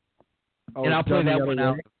I'll play that one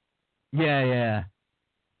out. Yeah.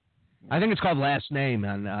 I think it's called Last Name,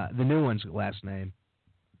 and the new one's Last Name.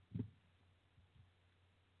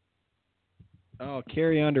 Oh,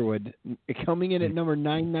 Carrie Underwood coming in at number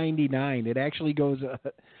 999. It actually goes.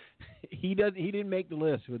 He didn't make the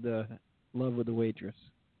list with the Love with the Waitress.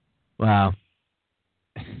 Wow.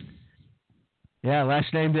 Yeah,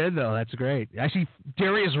 Last Name did though. That's great. I see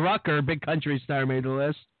Darius Rucker, big country star, made the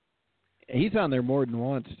list. He's on there more than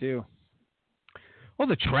once too. Well,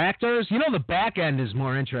 the Tractors. The back end is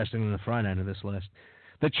more interesting than the front end of this list.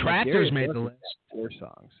 The Tractors made the list. 4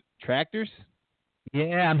 songs. Tractors?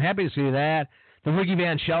 Yeah, I'm happy to see that. The Ricky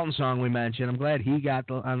Van Shelton song we mentioned. I'm glad he got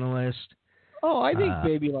on the list. Oh, I think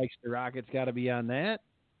Baby Likes the Rocket's got to be on that.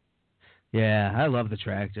 Yeah, I love the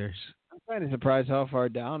Tractors. I'm kind of surprised how far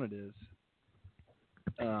down it is.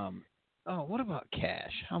 What about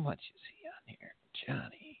Cash? How much is he on here?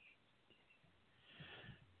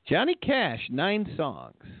 Johnny Cash, 9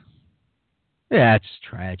 songs. Yeah, it's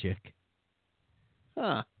tragic.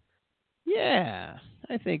 Huh. Yeah,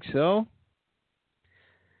 I think so.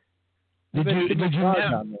 Did you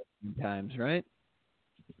know? Times, right?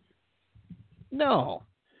 No.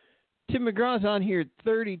 Tim McGraw's on here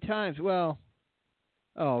 30 times. Well,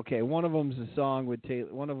 okay. One of them's a song with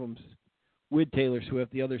Taylor. One of them's with Taylor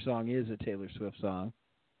Swift. The other song is a Taylor Swift song.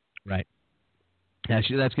 Right. Yeah,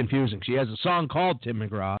 that's confusing. She has a song called Tim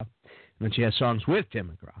McGraw, and then she has songs with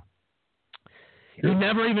Tim McGraw. You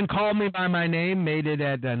Never Even Called Me by My Name made it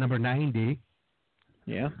at number 90.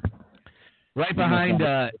 Yeah. Right behind,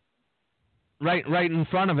 right in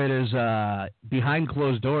front of it is Behind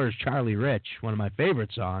Closed Doors, Charlie Rich, one of my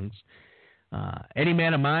favorite songs. Any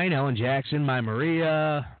Man of Mine, Alan Jackson, My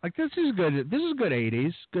Maria. This is good. This is good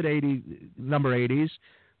 80s. Good 80 number 80s.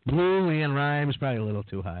 Blue, Leanne Rimes, probably a little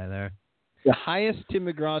too high there. The highest Tim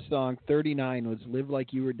McGraw song, 39, was Live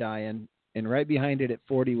Like You Were Dying, and right behind it at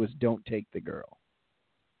 40 was Don't Take the Girl.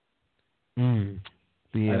 I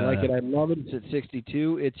like it. I love it. It's at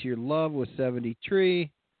 62. It's Your Love was 73.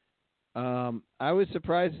 I was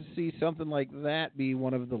surprised to see something like that be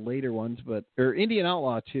one of the later ones, or Indian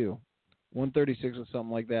Outlaw too. 136 or something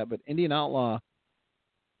like that. But Indian Outlaw,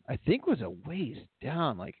 I think, was a ways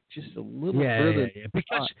down, like just a little further. Yeah.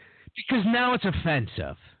 Because now it's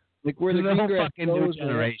offensive. Like where the whole fucking new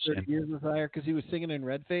generation. Years was higher because he was singing in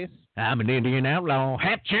Red Face. I'm an Indian outlaw,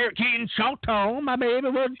 half Cherokee and Choctaw. My baby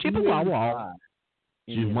was Chippewa.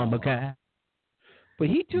 She's one kind. But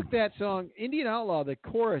he took that song, Indian Outlaw. The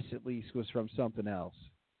chorus, at least, was from something else.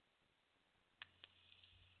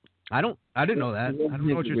 I didn't know that. I don't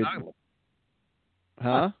know what you're talking about.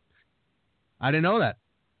 Huh? I didn't know that.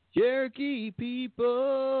 Cherokee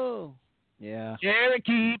people. Yeah.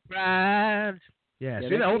 Cherokee pride. Yeah,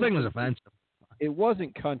 see, the whole thing was offensive. It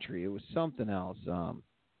wasn't country. It was something else. Yeah,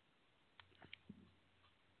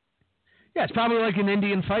 it's probably like an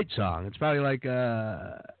Indian fight song. It's probably like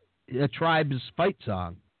a tribe's fight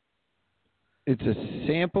song. It's a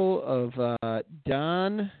sample of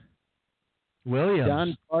Don Williams.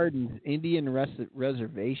 Don Pardon's Indian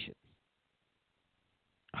Reservation.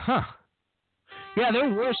 Huh. Yeah, there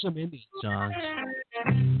were some Indian songs.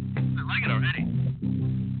 I like it already.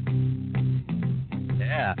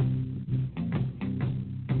 Yeah.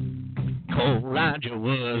 Cold Roger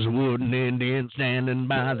was a wooden Indian standing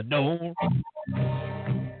by the door.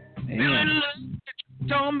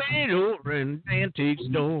 Tomato and antique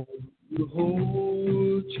store. The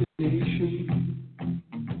whole nation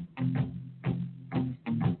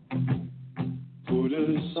put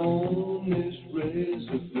us on this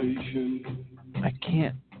reservation. I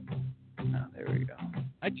can't.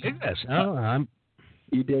 dig this. Oh,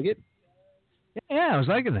 You dig it? Yeah, I was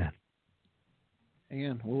liking that. Hang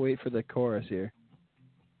on, we'll wait for the chorus here.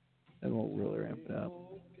 Then we'll really ramp it up.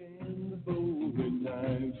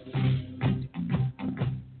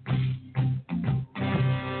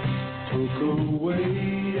 Took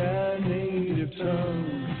away our native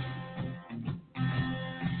tongue,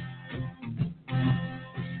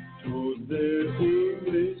 told their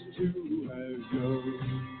English to have young.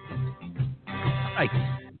 Right.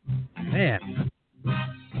 Man.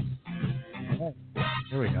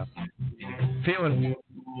 Here we go. Feeling.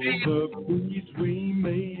 The beats we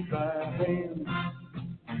made by hand.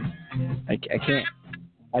 I can't.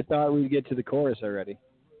 I thought we'd get to the chorus already.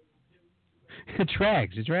 It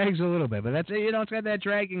drags a little bit, but that's it. You know, it's got that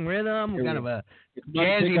dragging rhythm, kind of a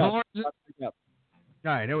jazzy horns. All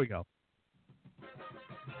right, here we go.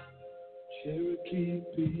 Cherokee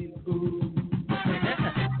people,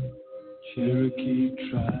 Cherokee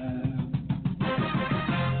tribe,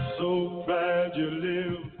 so proud you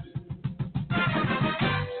live,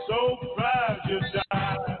 so proud you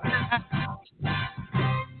die.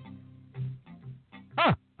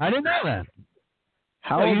 Huh, I didn't know that.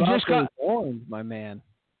 How you about just got horns, my man?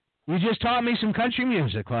 You just taught me some country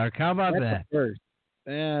music, Clark. How about That's that? First.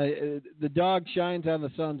 The dog shines on the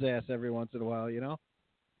sun's ass every once in a while, you know?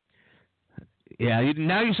 Yeah,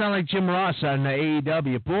 now you sound like Jim Ross on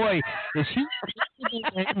AEW. Boy, is he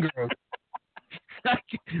angry.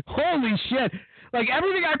 Holy shit. Like,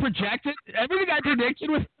 everything I predicted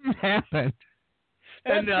with him happened.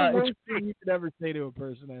 That's the worst thing you could ever say to a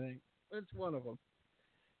person, I think. It's one of them.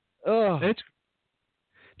 Oh.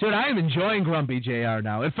 Dude, I am enjoying Grumpy JR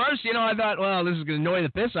now. At first, you know, I thought, well, this is going to annoy the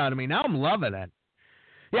piss out of me. Now I'm loving it.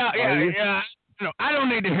 Yeah. You know, I don't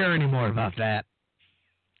need to hear any more about that.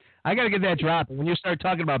 I got to get that drop. And when you start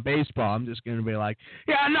talking about baseball, I'm just going to be like,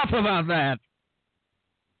 yeah, enough about that.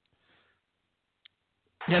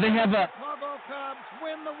 Yeah, they have a... Chicago Cubs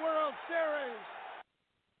win the World Series.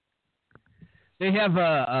 They have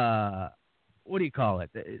a... what do you call it?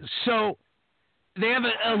 So... They have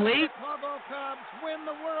a late... Chicago Cubs win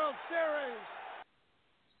the World Series.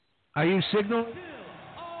 Are you signaling?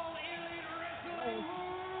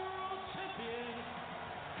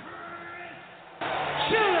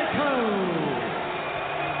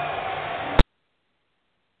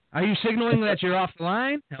 Are you signaling that you're off the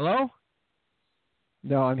line? Hello?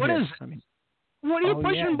 No, I'm here. What is it? What are you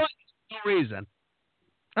pushing buttons for no reason?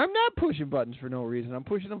 I'm not pushing buttons for no reason. I'm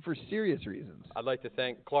pushing them for serious reasons. I'd like to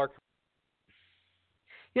thank Clark.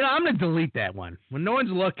 You know, I'm going to delete that one. When no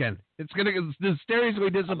one's looking, it's going to mysteriously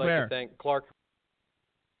disappear. I'd like to thank Clark.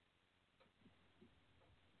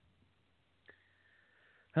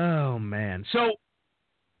 Oh, man. So,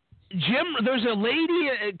 Jim, there's a lady,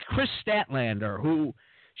 Chris Statlander, who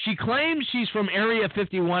she claims she's from Area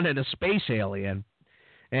 51 and a space alien.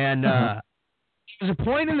 And there's a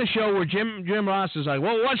point in the show where Jim Ross is like,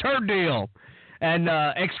 well, what's her deal? And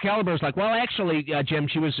Excalibur's like, well, actually, Jim,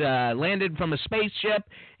 she was landed from a spaceship,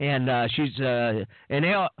 and she's an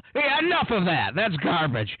alien. Hey, enough of that. That's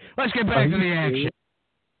garbage. Let's get back to the action.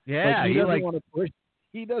 Yeah, he doesn't want to push.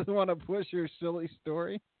 He doesn't want to push your silly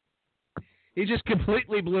story. He just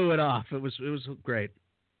completely blew it off. It was great.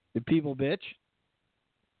 Did people bitch?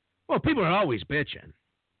 Well, people are always bitching.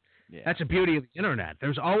 Yeah. That's the beauty of the internet.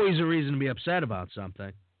 There's always a reason to be upset about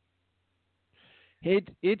something.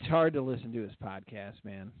 It's hard to listen to his podcast,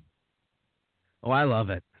 man. Oh, I love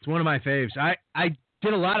it. It's one of my faves. I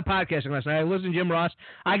did a lot of podcasting last night. I listened to Jim Ross.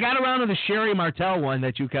 I got around to the Sherry Martel one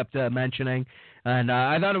that you kept mentioning, and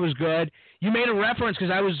I thought it was good. You made a reference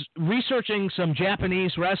because I was researching some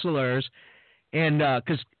Japanese wrestlers, and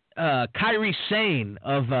because Kairi Sane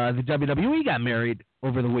of the WWE got married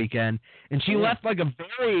over the weekend, and she left like a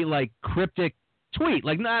very cryptic tweet,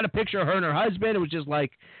 like not a picture of her and her husband. It was just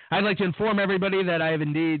like, I'd like to inform everybody that I have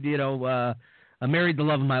indeed, married the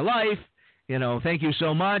love of my life. Thank you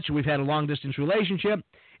so much. We've had a long distance relationship,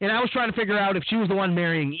 and I was trying to figure out if she was the one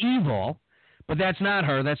marrying Evil, but that's not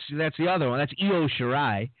her. That's the other one. That's Io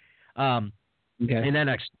Shirai, in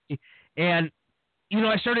NXT. And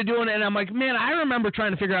I started doing it, and I'm like, man, I remember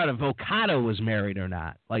trying to figure out if Okada was married or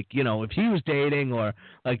not. Like, if he was dating or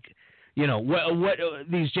what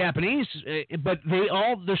these Japanese, but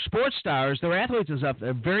they're sports stars, they're athletes and stuff.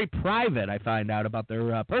 They're very private, I find out, about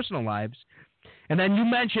their personal lives. And then you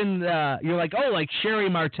mentioned, you're like, oh, like Sherry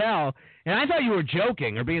Martel. And I thought you were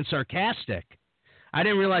joking or being sarcastic. I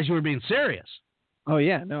didn't realize you were being serious. Oh,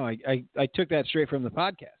 yeah. No, I took that straight from the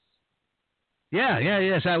podcast.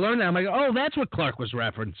 Yeah. So I learned that. I'm like, oh, that's what Clark was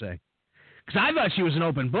referencing. Because I thought she was an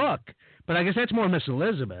open book. But I guess that's more Miss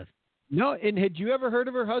Elizabeth. No, and had you ever heard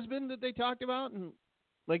of her husband that they talked about? And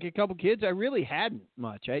like a couple kids? I really hadn't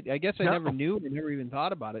much. I guess I never knew. I never even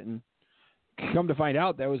thought about it, and come to find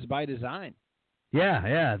out, that was by design.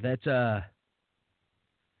 Yeah, that's yeah,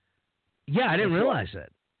 I didn't realize that.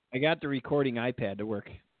 I got the recording iPad to work.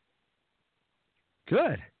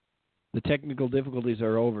 Good. The technical difficulties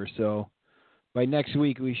are over, so by next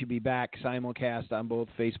week we should be back simulcast on both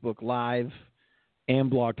Facebook Live and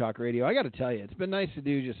Blog Talk Radio. I got to tell you, it's been nice to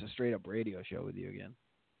do just a straight-up radio show with you again.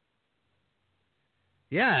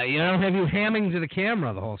 Yeah, you don't have you hamming to the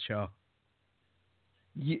camera the whole show.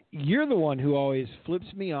 You're the one who always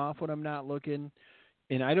flips me off when I'm not looking,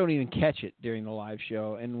 and I don't even catch it during the live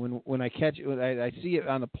show. And when I catch it, I see it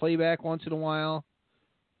on the playback once in a while.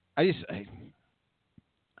 I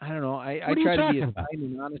don't know. I try to be as kind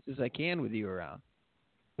and honest as I can with you around.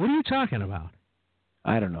 What are you talking about?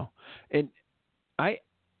 I don't know. And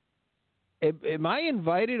am I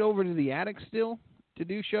invited over to the attic still to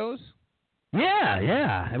do shows?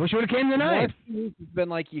 Yeah. I wish you would have came tonight. It's been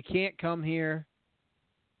like, you can't come here.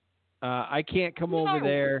 I can't come over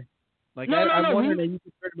there. Like, I'm wondering, are you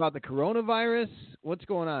concerned about the coronavirus? What's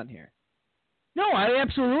going on here? No, I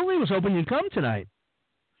absolutely was hoping you'd come tonight.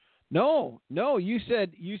 No. You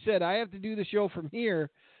said I have to do the show from here,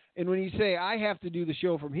 and when you say I have to do the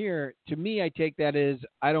show from here, to me, I take that as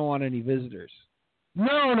I don't want any visitors.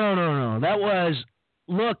 No. That was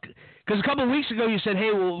because a couple of weeks ago you said,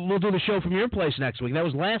 "Hey, we'll do the show from your place next week." That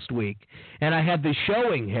was last week, and I had the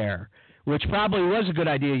showing here, which probably was a good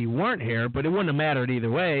idea. You weren't here, but it wouldn't have mattered either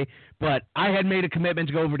way. But I had made a commitment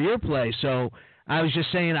to go over to your place, so I was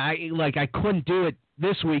just saying I couldn't do it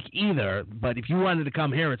this week either. But if you wanted to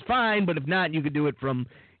come here, it's fine. But if not, you could do it from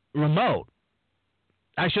remote.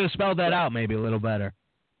 I should have spelled that out maybe a little better.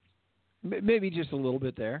 Maybe just a little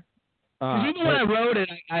bit there. Even when I wrote it,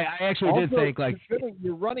 I actually did think like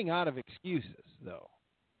you're running out of excuses though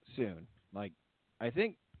soon. Like, I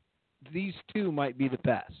think these two might be the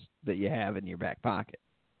best that you have in your back pocket.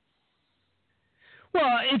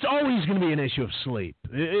 Well, it's always going to be an issue of sleep.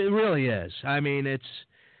 It really is. I mean, it's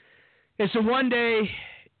a one day.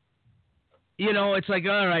 It's like,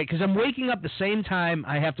 all right, because I'm waking up the same time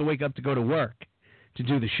I have to wake up to go to work to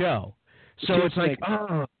do the show. So it's like,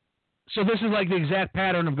 so this is like the exact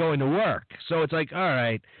pattern of going to work. So it's like, all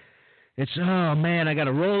right, it's, oh man, I got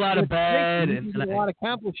to roll out of bed. And a lot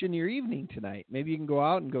accomplished in your evening tonight. Maybe you can go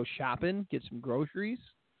out and go shopping, get some groceries.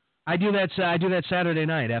 I do that Saturday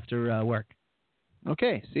night after work.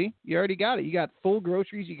 Okay, see, you already got it. You got full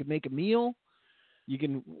groceries. You can make a meal. You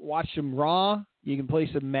can watch some Raw. You can play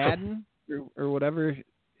some Madden or whatever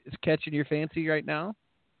is catching your fancy right now.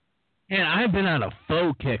 Yeah, I've been on a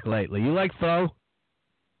faux kick lately. You like faux?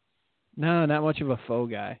 No, not much of a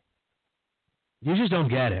faux guy. You just don't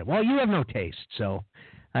get it. Well, you have no taste, so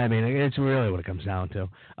I mean, it's really what it comes down to.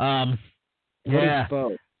 What is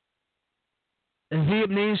faux?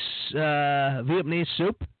 Vietnamese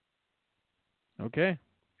soup. Okay,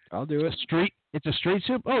 I'll do it. It's a street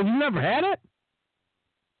soup. Oh, you've never had it?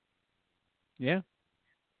 Yeah.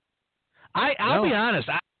 I'll be honest.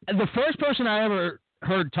 The first person I ever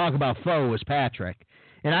heard talk about pho was Patrick,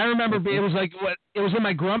 and I remember it was in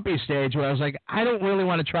my grumpy stage where I was like, I don't really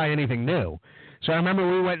want to try anything new. So I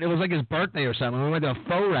remember we went. It was like his birthday or something. We went to a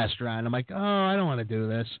pho restaurant. I'm like, oh, I don't want to do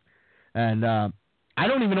this, and I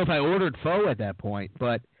don't even know if I ordered pho at that point,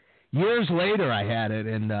 but years later I had it,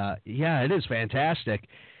 and yeah, it is fantastic.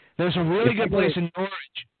 There's a really good place in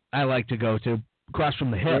Norwich I like to go to, across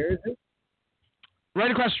from the Hip. Where is it? Right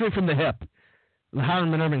across the street from the Hip, the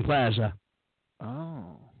Harman Irving Plaza.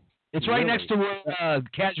 Oh. It's right next to where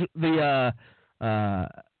the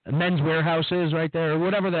Men's Warehouse is, right there, or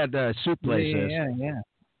whatever that soup place is. Yeah.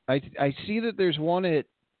 I see that there's one at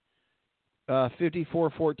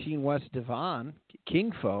 5414 West Devon,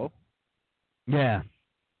 King Pho. Yeah.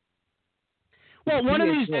 Well, one of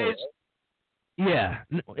these days. Yeah,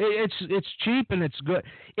 it's cheap and it's good.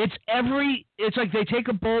 It's like they take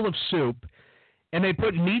a bowl of soup and they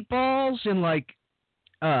put meatballs in like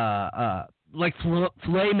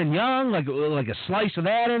filet mignon, like a slice of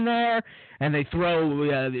that in there, and they throw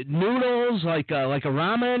noodles like a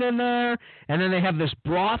ramen in there, and then they have this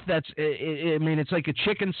broth that's it's like a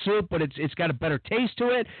chicken soup, but it's got a better taste to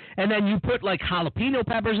it, and then you put like jalapeno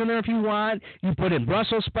peppers in there if you want. You put in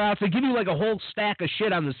Brussels sprouts. They give you like a whole stack of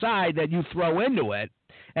shit on the side that you throw into it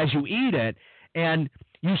as you eat it, and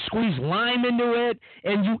you squeeze lime into it,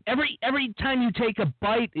 and you every time you take a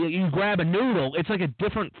bite, you grab a noodle. It's like a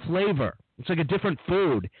different flavor. It's like a different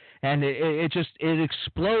food, and it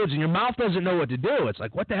explodes, and your mouth doesn't know what to do. It's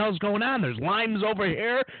like, what the hell's going on? There's limes over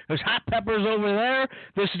here. There's hot peppers over there.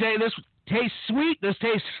 This tastes sweet. This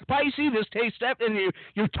tastes spicy. This tastes and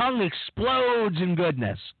your tongue explodes in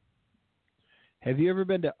goodness. Have you ever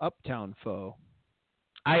been to Uptown Pho?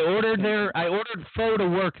 I ordered pho to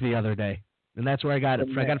work the other day, and that's where I got it.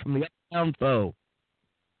 I got it from the Uptown Pho.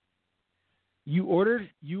 You ordered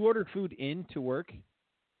food in to work?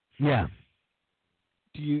 Yeah.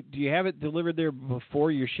 Do you have it delivered there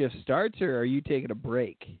before your shift starts, or are you taking a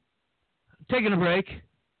break? Taking a break.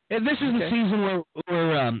 And this is the season where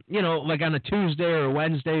like on a Tuesday or a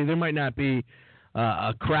Wednesday, there might not be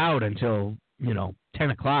a crowd until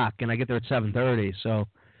 10 o'clock, and I get there at 7:30. So,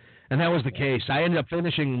 and that was the case. The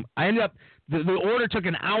order took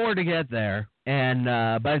an hour to get there, and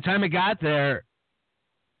by the time it got there,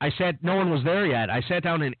 no one was there yet. I sat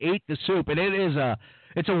down and ate the soup, and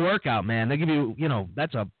it's a workout, man. They give you,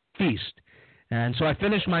 that's a feast. And so I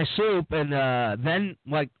finished my soup, and then,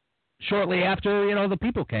 like, shortly after, the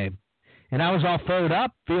people came. And I was all folded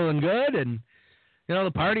up, feeling good, and,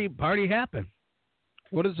 the party happened.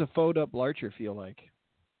 What does a folded up larcher feel like?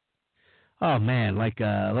 Oh, man, like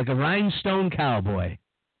a rhinestone cowboy.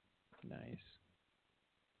 Nice.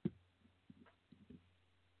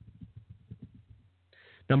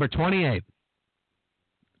 Number 28.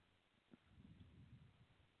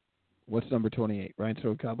 What's number 28?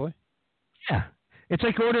 Rhinestone cowboy? Yeah. It's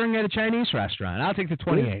like ordering at a Chinese restaurant. I'll take the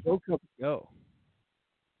 28. Go.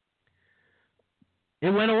 It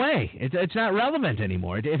went away. It's not relevant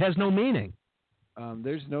anymore. It has no meaning.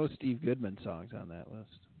 There's no Steve Goodman songs on that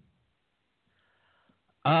list.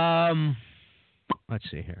 Let's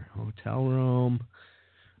see here. Hotel room.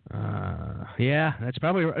 Yeah, that's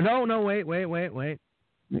probably right. No, wait.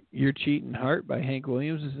 Your Cheating Heart by Hank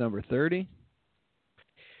Williams is number 30.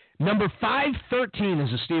 Number 513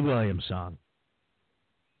 is a Steve Williams song.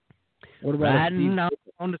 What about Riding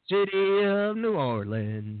on the city of New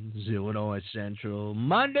Orleans, Illinois Central,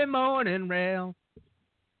 Monday morning rail.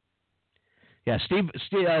 Yeah, City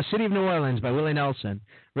of New Orleans by Willie Nelson,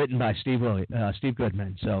 written by Steve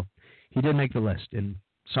Goodman. So he did make the list in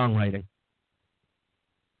songwriting.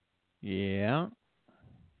 Yeah.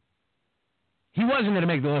 He wasn't going to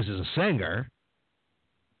make the list as a singer.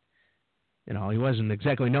 He wasn't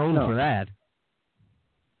exactly known for that.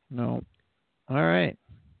 No. All right.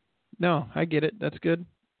 No, I get it. That's good.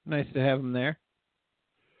 Nice to have him there.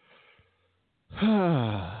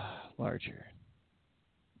 Larger.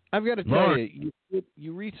 I've got to tell you,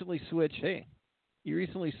 you recently switched. Hey, you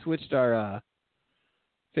recently switched our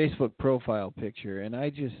Facebook profile picture, and I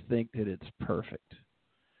just think that it's perfect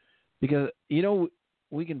because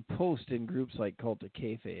we can post in groups like Cult of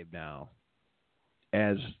Kayfabe now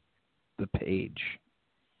as the page,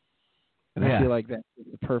 and I feel like that's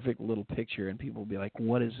the perfect little picture, and people will be like,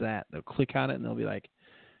 "What is that?" They'll click on it, and they'll be like,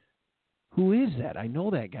 "Who is that? I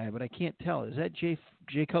know that guy, but I can't tell. Is that Jay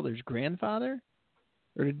Cutler's grandfather?"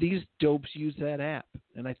 Or did these dopes use that app?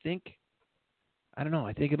 And I think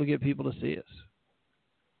it'll get people to see us.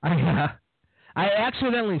 I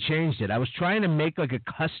accidentally changed it. I was trying to make like a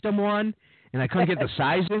custom one, and I couldn't get the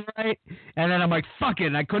sizing right. And then I'm like, fuck it.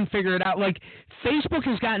 And I couldn't figure it out. Like, Facebook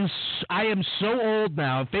has gotten, I am so old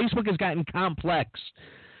now. Facebook has gotten complex.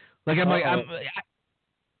 Like,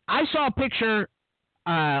 I saw a picture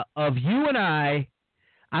of you and I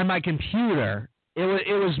on my computer. It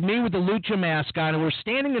was me with the Lucha mask on, and we're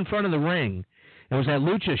standing in front of the ring. It was that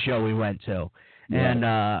Lucha show we went to. Yeah. And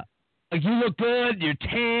like, you look good, you're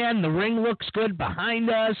tan, the ring looks good behind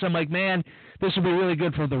us. I'm like, man, this would be really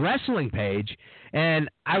good for the wrestling page. And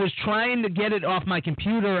I was trying to get it off my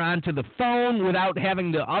computer onto the phone without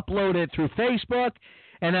having to upload it through Facebook.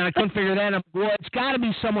 And then I couldn't figure that out. Well, it's got to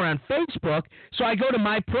be somewhere on Facebook. So I go to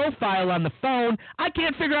my profile on the phone. I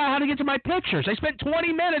can't figure out how to get to my pictures. I spent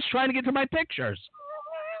 20 minutes trying to get to my pictures.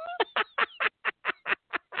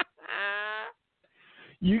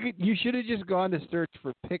 You should have just gone to search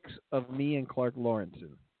for pics of me and Clark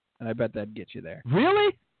Lawrenson, and I bet that'd get you there.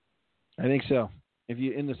 Really? I think so. If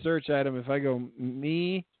you in the search item, if I go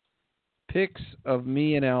pics of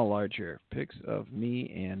me and Al Larcher, pics of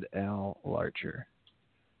me and Al Larcher.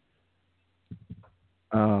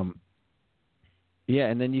 Yeah,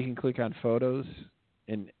 and then you can click on photos,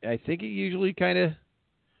 and I think it usually kind of,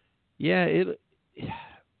 it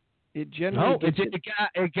generally. Oh,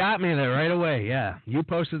 it got me there right away. Yeah, you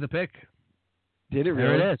posted the pic. Did it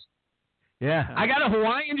really? There it is. Yeah, I got a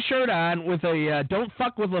Hawaiian shirt on with a "Don't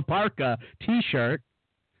Fuck with La Parka" T-shirt.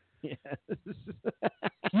 Yes.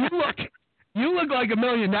 You look like $1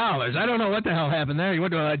 million. I don't know what the hell happened there. You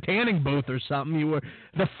went to a tanning booth or something.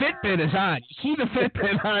 The Fitbit is on. You see the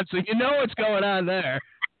Fitbit on, so you know what's going on there.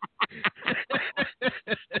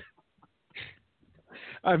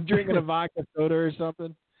 I'm drinking a vodka soda or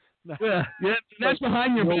something. Yeah, that's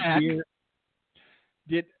behind your back.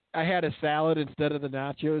 Beer. I had a salad instead of the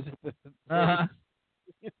nachos? Uh-huh.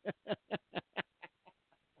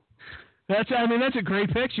 That's a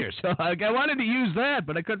great picture. So I wanted to use that,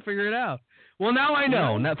 but I couldn't figure it out. Well, now I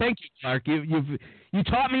know. Now, thank you, Clark. You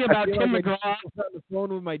taught me about Tim McGraw. I was on the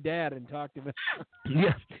phone with my dad and talked to him.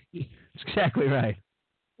 Yeah, that's exactly right.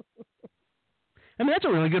 I mean, that's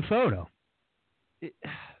a really good photo.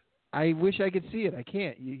 I wish I could see it. I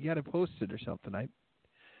can't. You got to post it or something.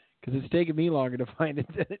 Because it's taken me longer to find it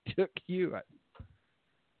than it took you.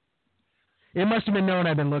 It must have been known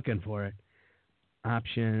I've been looking for it.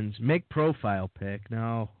 Options. Make profile pic.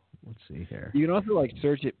 No. Let's see here. You can also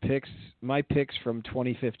search it my pics from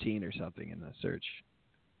 2015 or something in the search.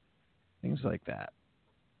 Things like that.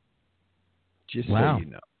 Just so you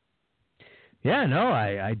know. Yeah, no,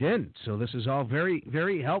 I didn't. So this is all very,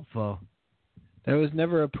 very helpful. There was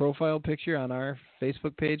never a profile picture on our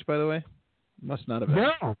Facebook page, by the way? Must not have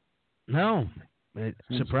been. No.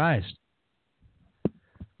 Surprised.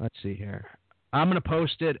 Let's see here. I'm going to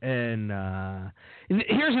post it, and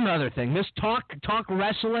here's another thing. This talk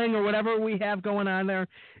wrestling or whatever we have going on there,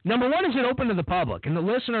 number one, is it open to the public, and the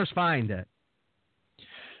listeners find it?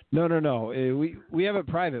 No. We have it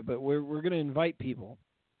private, but we're going to invite people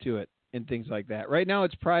to it and things like that. Right now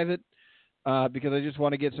it's private because I just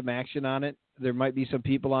want to get some action on it. There might be some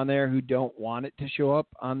people on there who don't want it to show up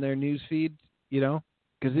on their news feed, because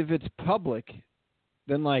if it's public,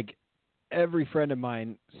 then every friend of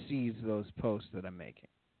mine sees those posts that I'm making.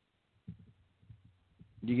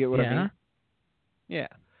 Do you get what I mean? Yeah.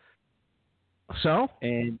 So?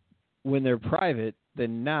 And when they're private,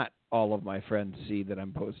 then not all of my friends see that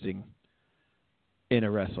I'm posting in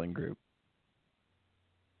a wrestling group.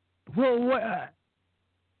 Well,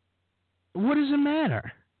 what does it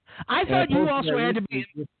matter? I thought you also had to be...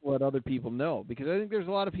 Just to let other people know, because I think there's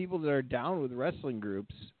a lot of people that are down with wrestling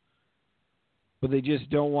groups, but they just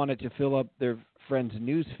don't want it to fill up their friends'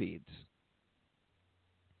 news feeds.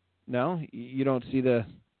 No, you don't see the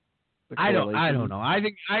I don't know. I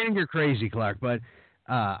think you're crazy, Clark. But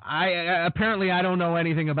I apparently I don't know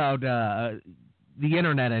anything about the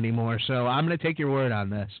internet anymore. So I'm going to take your word on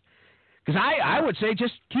this. Because I would say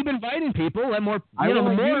just keep inviting people. Let more. I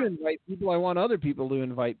want you to invite people. I want other people to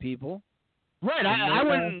invite people. Right. I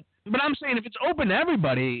wouldn't. But I'm saying if it's open to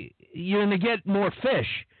everybody, you're going to get more fish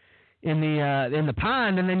in the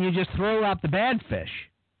pond, and then you just throw out the bad fish.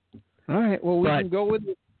 All right. Well, we can go with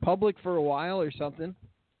the public for a while or something.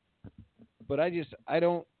 But I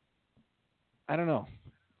don't know.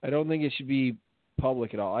 I don't think it should be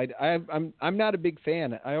public at all. I'm not a big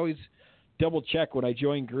fan. I always double check when I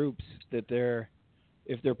join groups that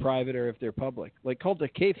if they're private or if they're public. Like Cult of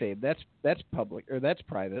Kayfabe, that's public or that's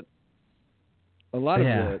private. A lot of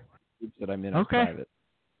the groups that I'm in are private.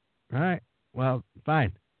 All right. Well,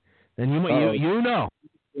 fine. Then you know.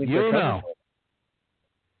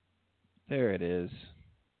 There it is.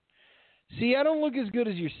 See, I don't look as good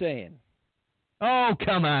as you're saying. Oh,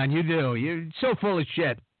 come on, you do. You're so full of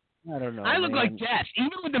shit. I don't know. I look like death.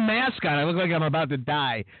 Even with the mask on, I look like I'm about to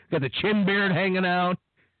die. Got the chin beard hanging out.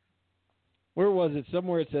 Where was it?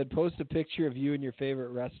 Somewhere it said, post a picture of you and your favorite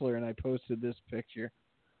wrestler, and I posted this picture.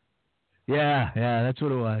 Yeah, that's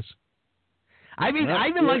what it was. I mean, I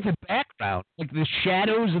even like the background, like the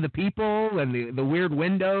shadows of the people and the weird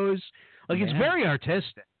windows. Like, it's very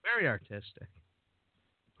artistic. Very artistic.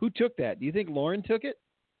 Who took that? Do you think Lauren took it?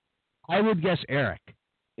 I would guess Eric.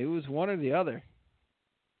 It was one or the other.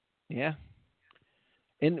 Yeah.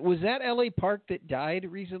 And was that L.A. Park that died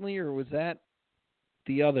recently, or was that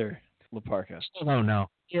the other La Parka? Oh, no.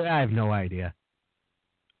 Yeah, I have no idea.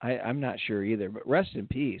 I'm not sure either, but rest in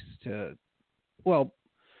peace to, well,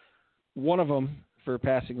 one of them for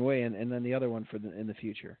passing away, and then the other one in the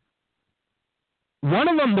future. One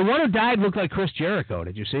of them, the one who died, looked like Chris Jericho.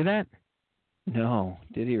 Did you see that? No.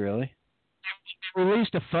 Did he really? They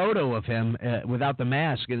released a photo of him without the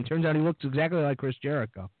mask, and it turns out he looks exactly like Chris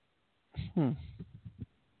Jericho.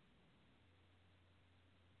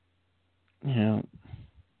 Yeah.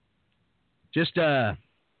 Just, I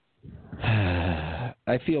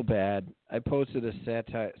feel bad. I posted a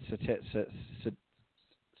satirical?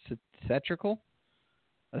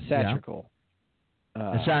 A satirical.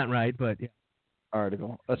 It's not right, but yeah.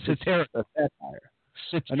 Article. A satire.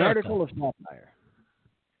 An article of satire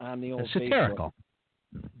on the old satirical.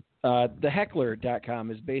 Facebook.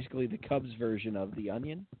 TheHeckler.com is basically the Cubs version of The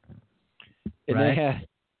Onion. And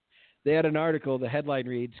they had an article, the headline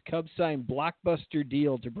reads, Cubs sign blockbuster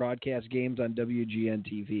deal to broadcast games on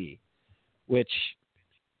WGN-TV. Which,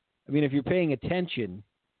 I mean, if you're paying attention,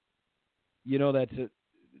 you know it's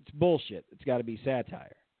bullshit. It's got to be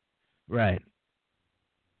satire. Right.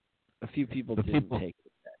 A few people didn't take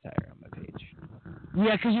satire on my page.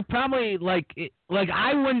 Yeah, because you probably like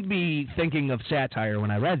I wouldn't be thinking of satire when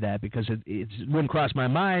I read that because it wouldn't cross my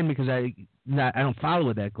mind because I don't follow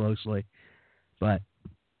it that closely. But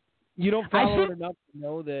you don't follow it enough to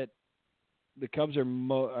know that the Cubs are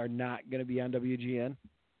not going to be on WGN.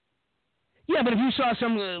 Yeah, but if you saw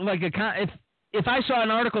some if I saw an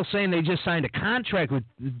article saying they just signed a contract with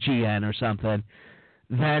GN or something,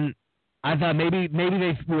 then I thought maybe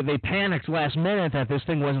they panicked last minute that this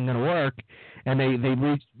thing wasn't going to work, and they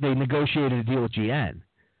negotiated a deal with GN.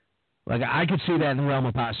 Like I could see that in the realm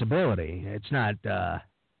of possibility. It's not.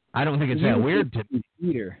 I don't think it's that weird to me.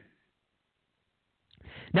 Peter.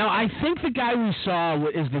 Now I think the guy we saw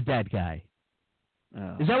is the dead guy.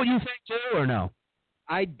 Oh. Is that what you think too, or no?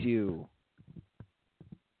 I do.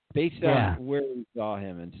 Based on where we saw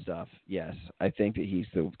him and stuff, yes, I think that he's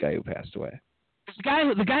the guy who passed away.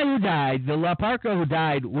 The guy who died, the La Parca who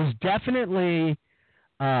died, was definitely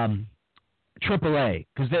AAA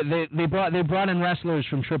because they brought in wrestlers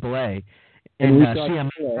from AAA and CM.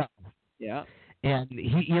 Yeah, and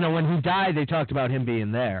he, when he died, they talked about him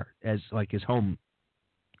being there as like his home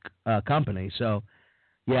company. So,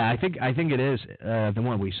 yeah, I think it is the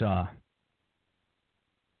one we saw.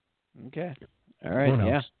 Okay, all right,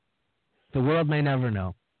 yeah. The world may never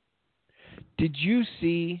know. Did you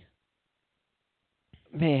see?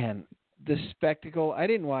 Man, the spectacle. I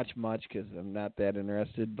didn't watch much because I'm not that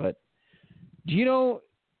interested, but do you know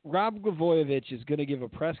Rob Blagojevich is going to give a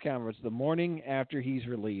press conference the morning after he's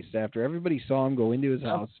released, after everybody saw him go into his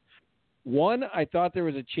house? One, I thought there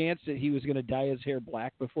was a chance that he was going to dye his hair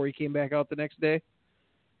black before he came back out the next day.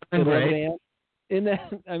 Right. And then,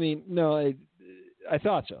 I mean, no, I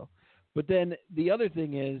thought so. But then the other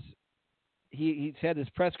thing is he's had this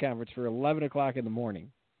press conference for 11 o'clock in the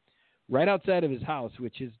morning. Right outside of his house,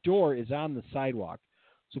 which his door is on the sidewalk.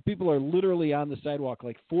 So people are literally on the sidewalk,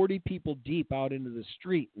 like 40 people deep out into the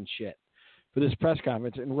street and shit for this press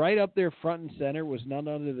conference. And right up there front and center was none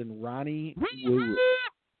other than Ronnie Woo.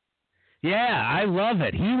 Yeah, I love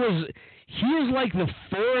it. He is like the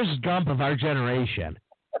Forrest Gump of our generation.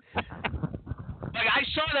 Like I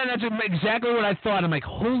saw that, that's exactly what I thought. I'm like,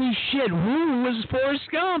 holy shit, Woo was Forrest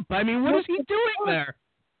Gump. I mean, what is he doing there?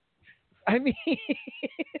 I mean,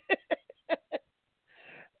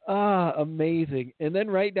 amazing. And then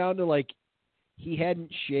right down to like he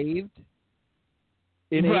hadn't shaved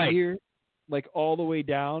in 8 years, like all the way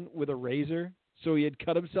down with a razor. So he had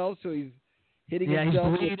cut himself, so he's hitting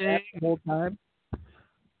himself with that the whole time.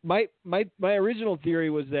 My original theory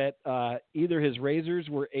was that either his razors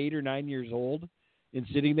were 8 or 9 years old and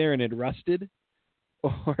sitting there and had rusted,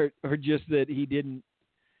 or just that he didn't.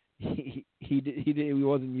 He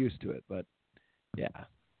wasn't used to it, but yeah,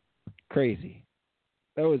 crazy.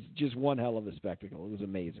 That was just one hell of a spectacle. It was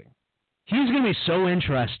amazing. He's going to be so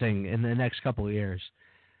interesting in the next couple of years.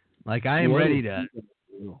 Like I am ready to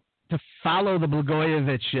follow the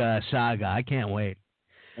Blagojevich saga. I can't wait.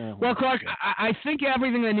 Well, Clark, I think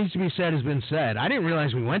everything that needs to be said has been said. I didn't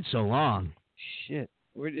realize we went so long. Shit,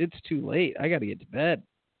 it's too late. I got to get to bed.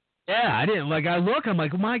 Yeah, I didn't. Like I look, I'm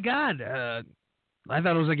like, oh my god. I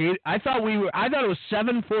thought it was like 8. I thought it was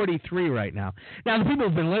 7:43 right now. Now the people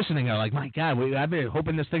who've been listening are like, my God, I've been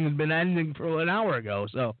hoping this thing had been ending for an hour ago.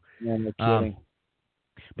 So, yeah, no kidding.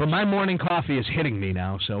 But my morning coffee is hitting me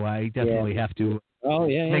now, so I definitely have to. Oh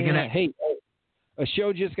yeah. Hey, a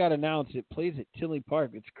show just got announced. It plays at Tinley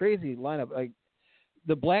Park. It's crazy lineup. Like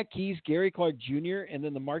the Black Keys, Gary Clark Jr., and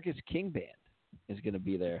then the Marcus King Band is going to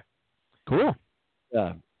be there. Cool.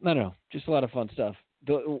 I don't know, just a lot of fun stuff.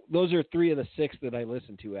 Those are 3 of the 6 that I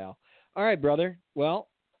listened to, Al. All right, brother. Well,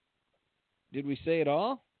 did we say it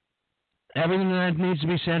all? Everything that needs to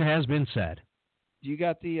be said has been said. You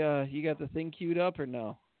got the thing queued up or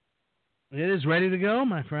no? It is ready to go,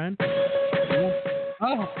 my friend.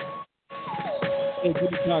 Oh. Hey, good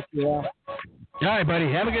to talk to you, Al. All right,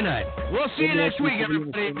 buddy. Have a good night. We'll see you next week,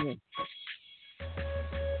 everybody.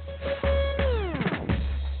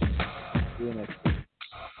 See you next week.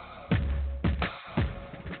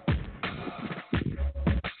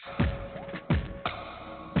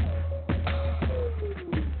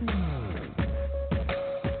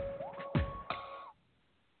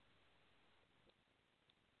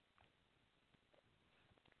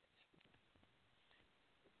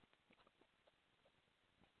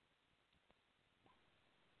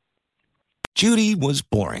 Judy was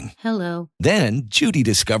boring. Hello. Then Judy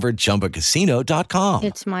discovered ChumbaCasino.com.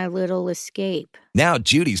 It's my little escape. Now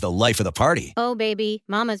Judy's the life of the party. Oh, baby,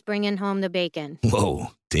 mama's bringing home the bacon.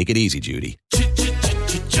 Whoa, take it easy, Judy.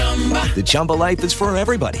 The Chumba life is for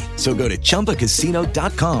everybody. So go to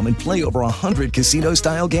ChumbaCasino.com and play over 100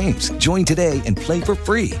 casino-style games. Join today and play for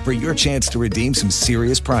free for your chance to redeem some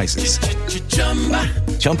serious prizes.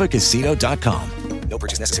 ChumbaCasino.com. No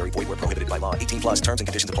purchase necessary. Void where prohibited by law. 18+ terms and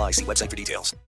conditions apply. See website for details.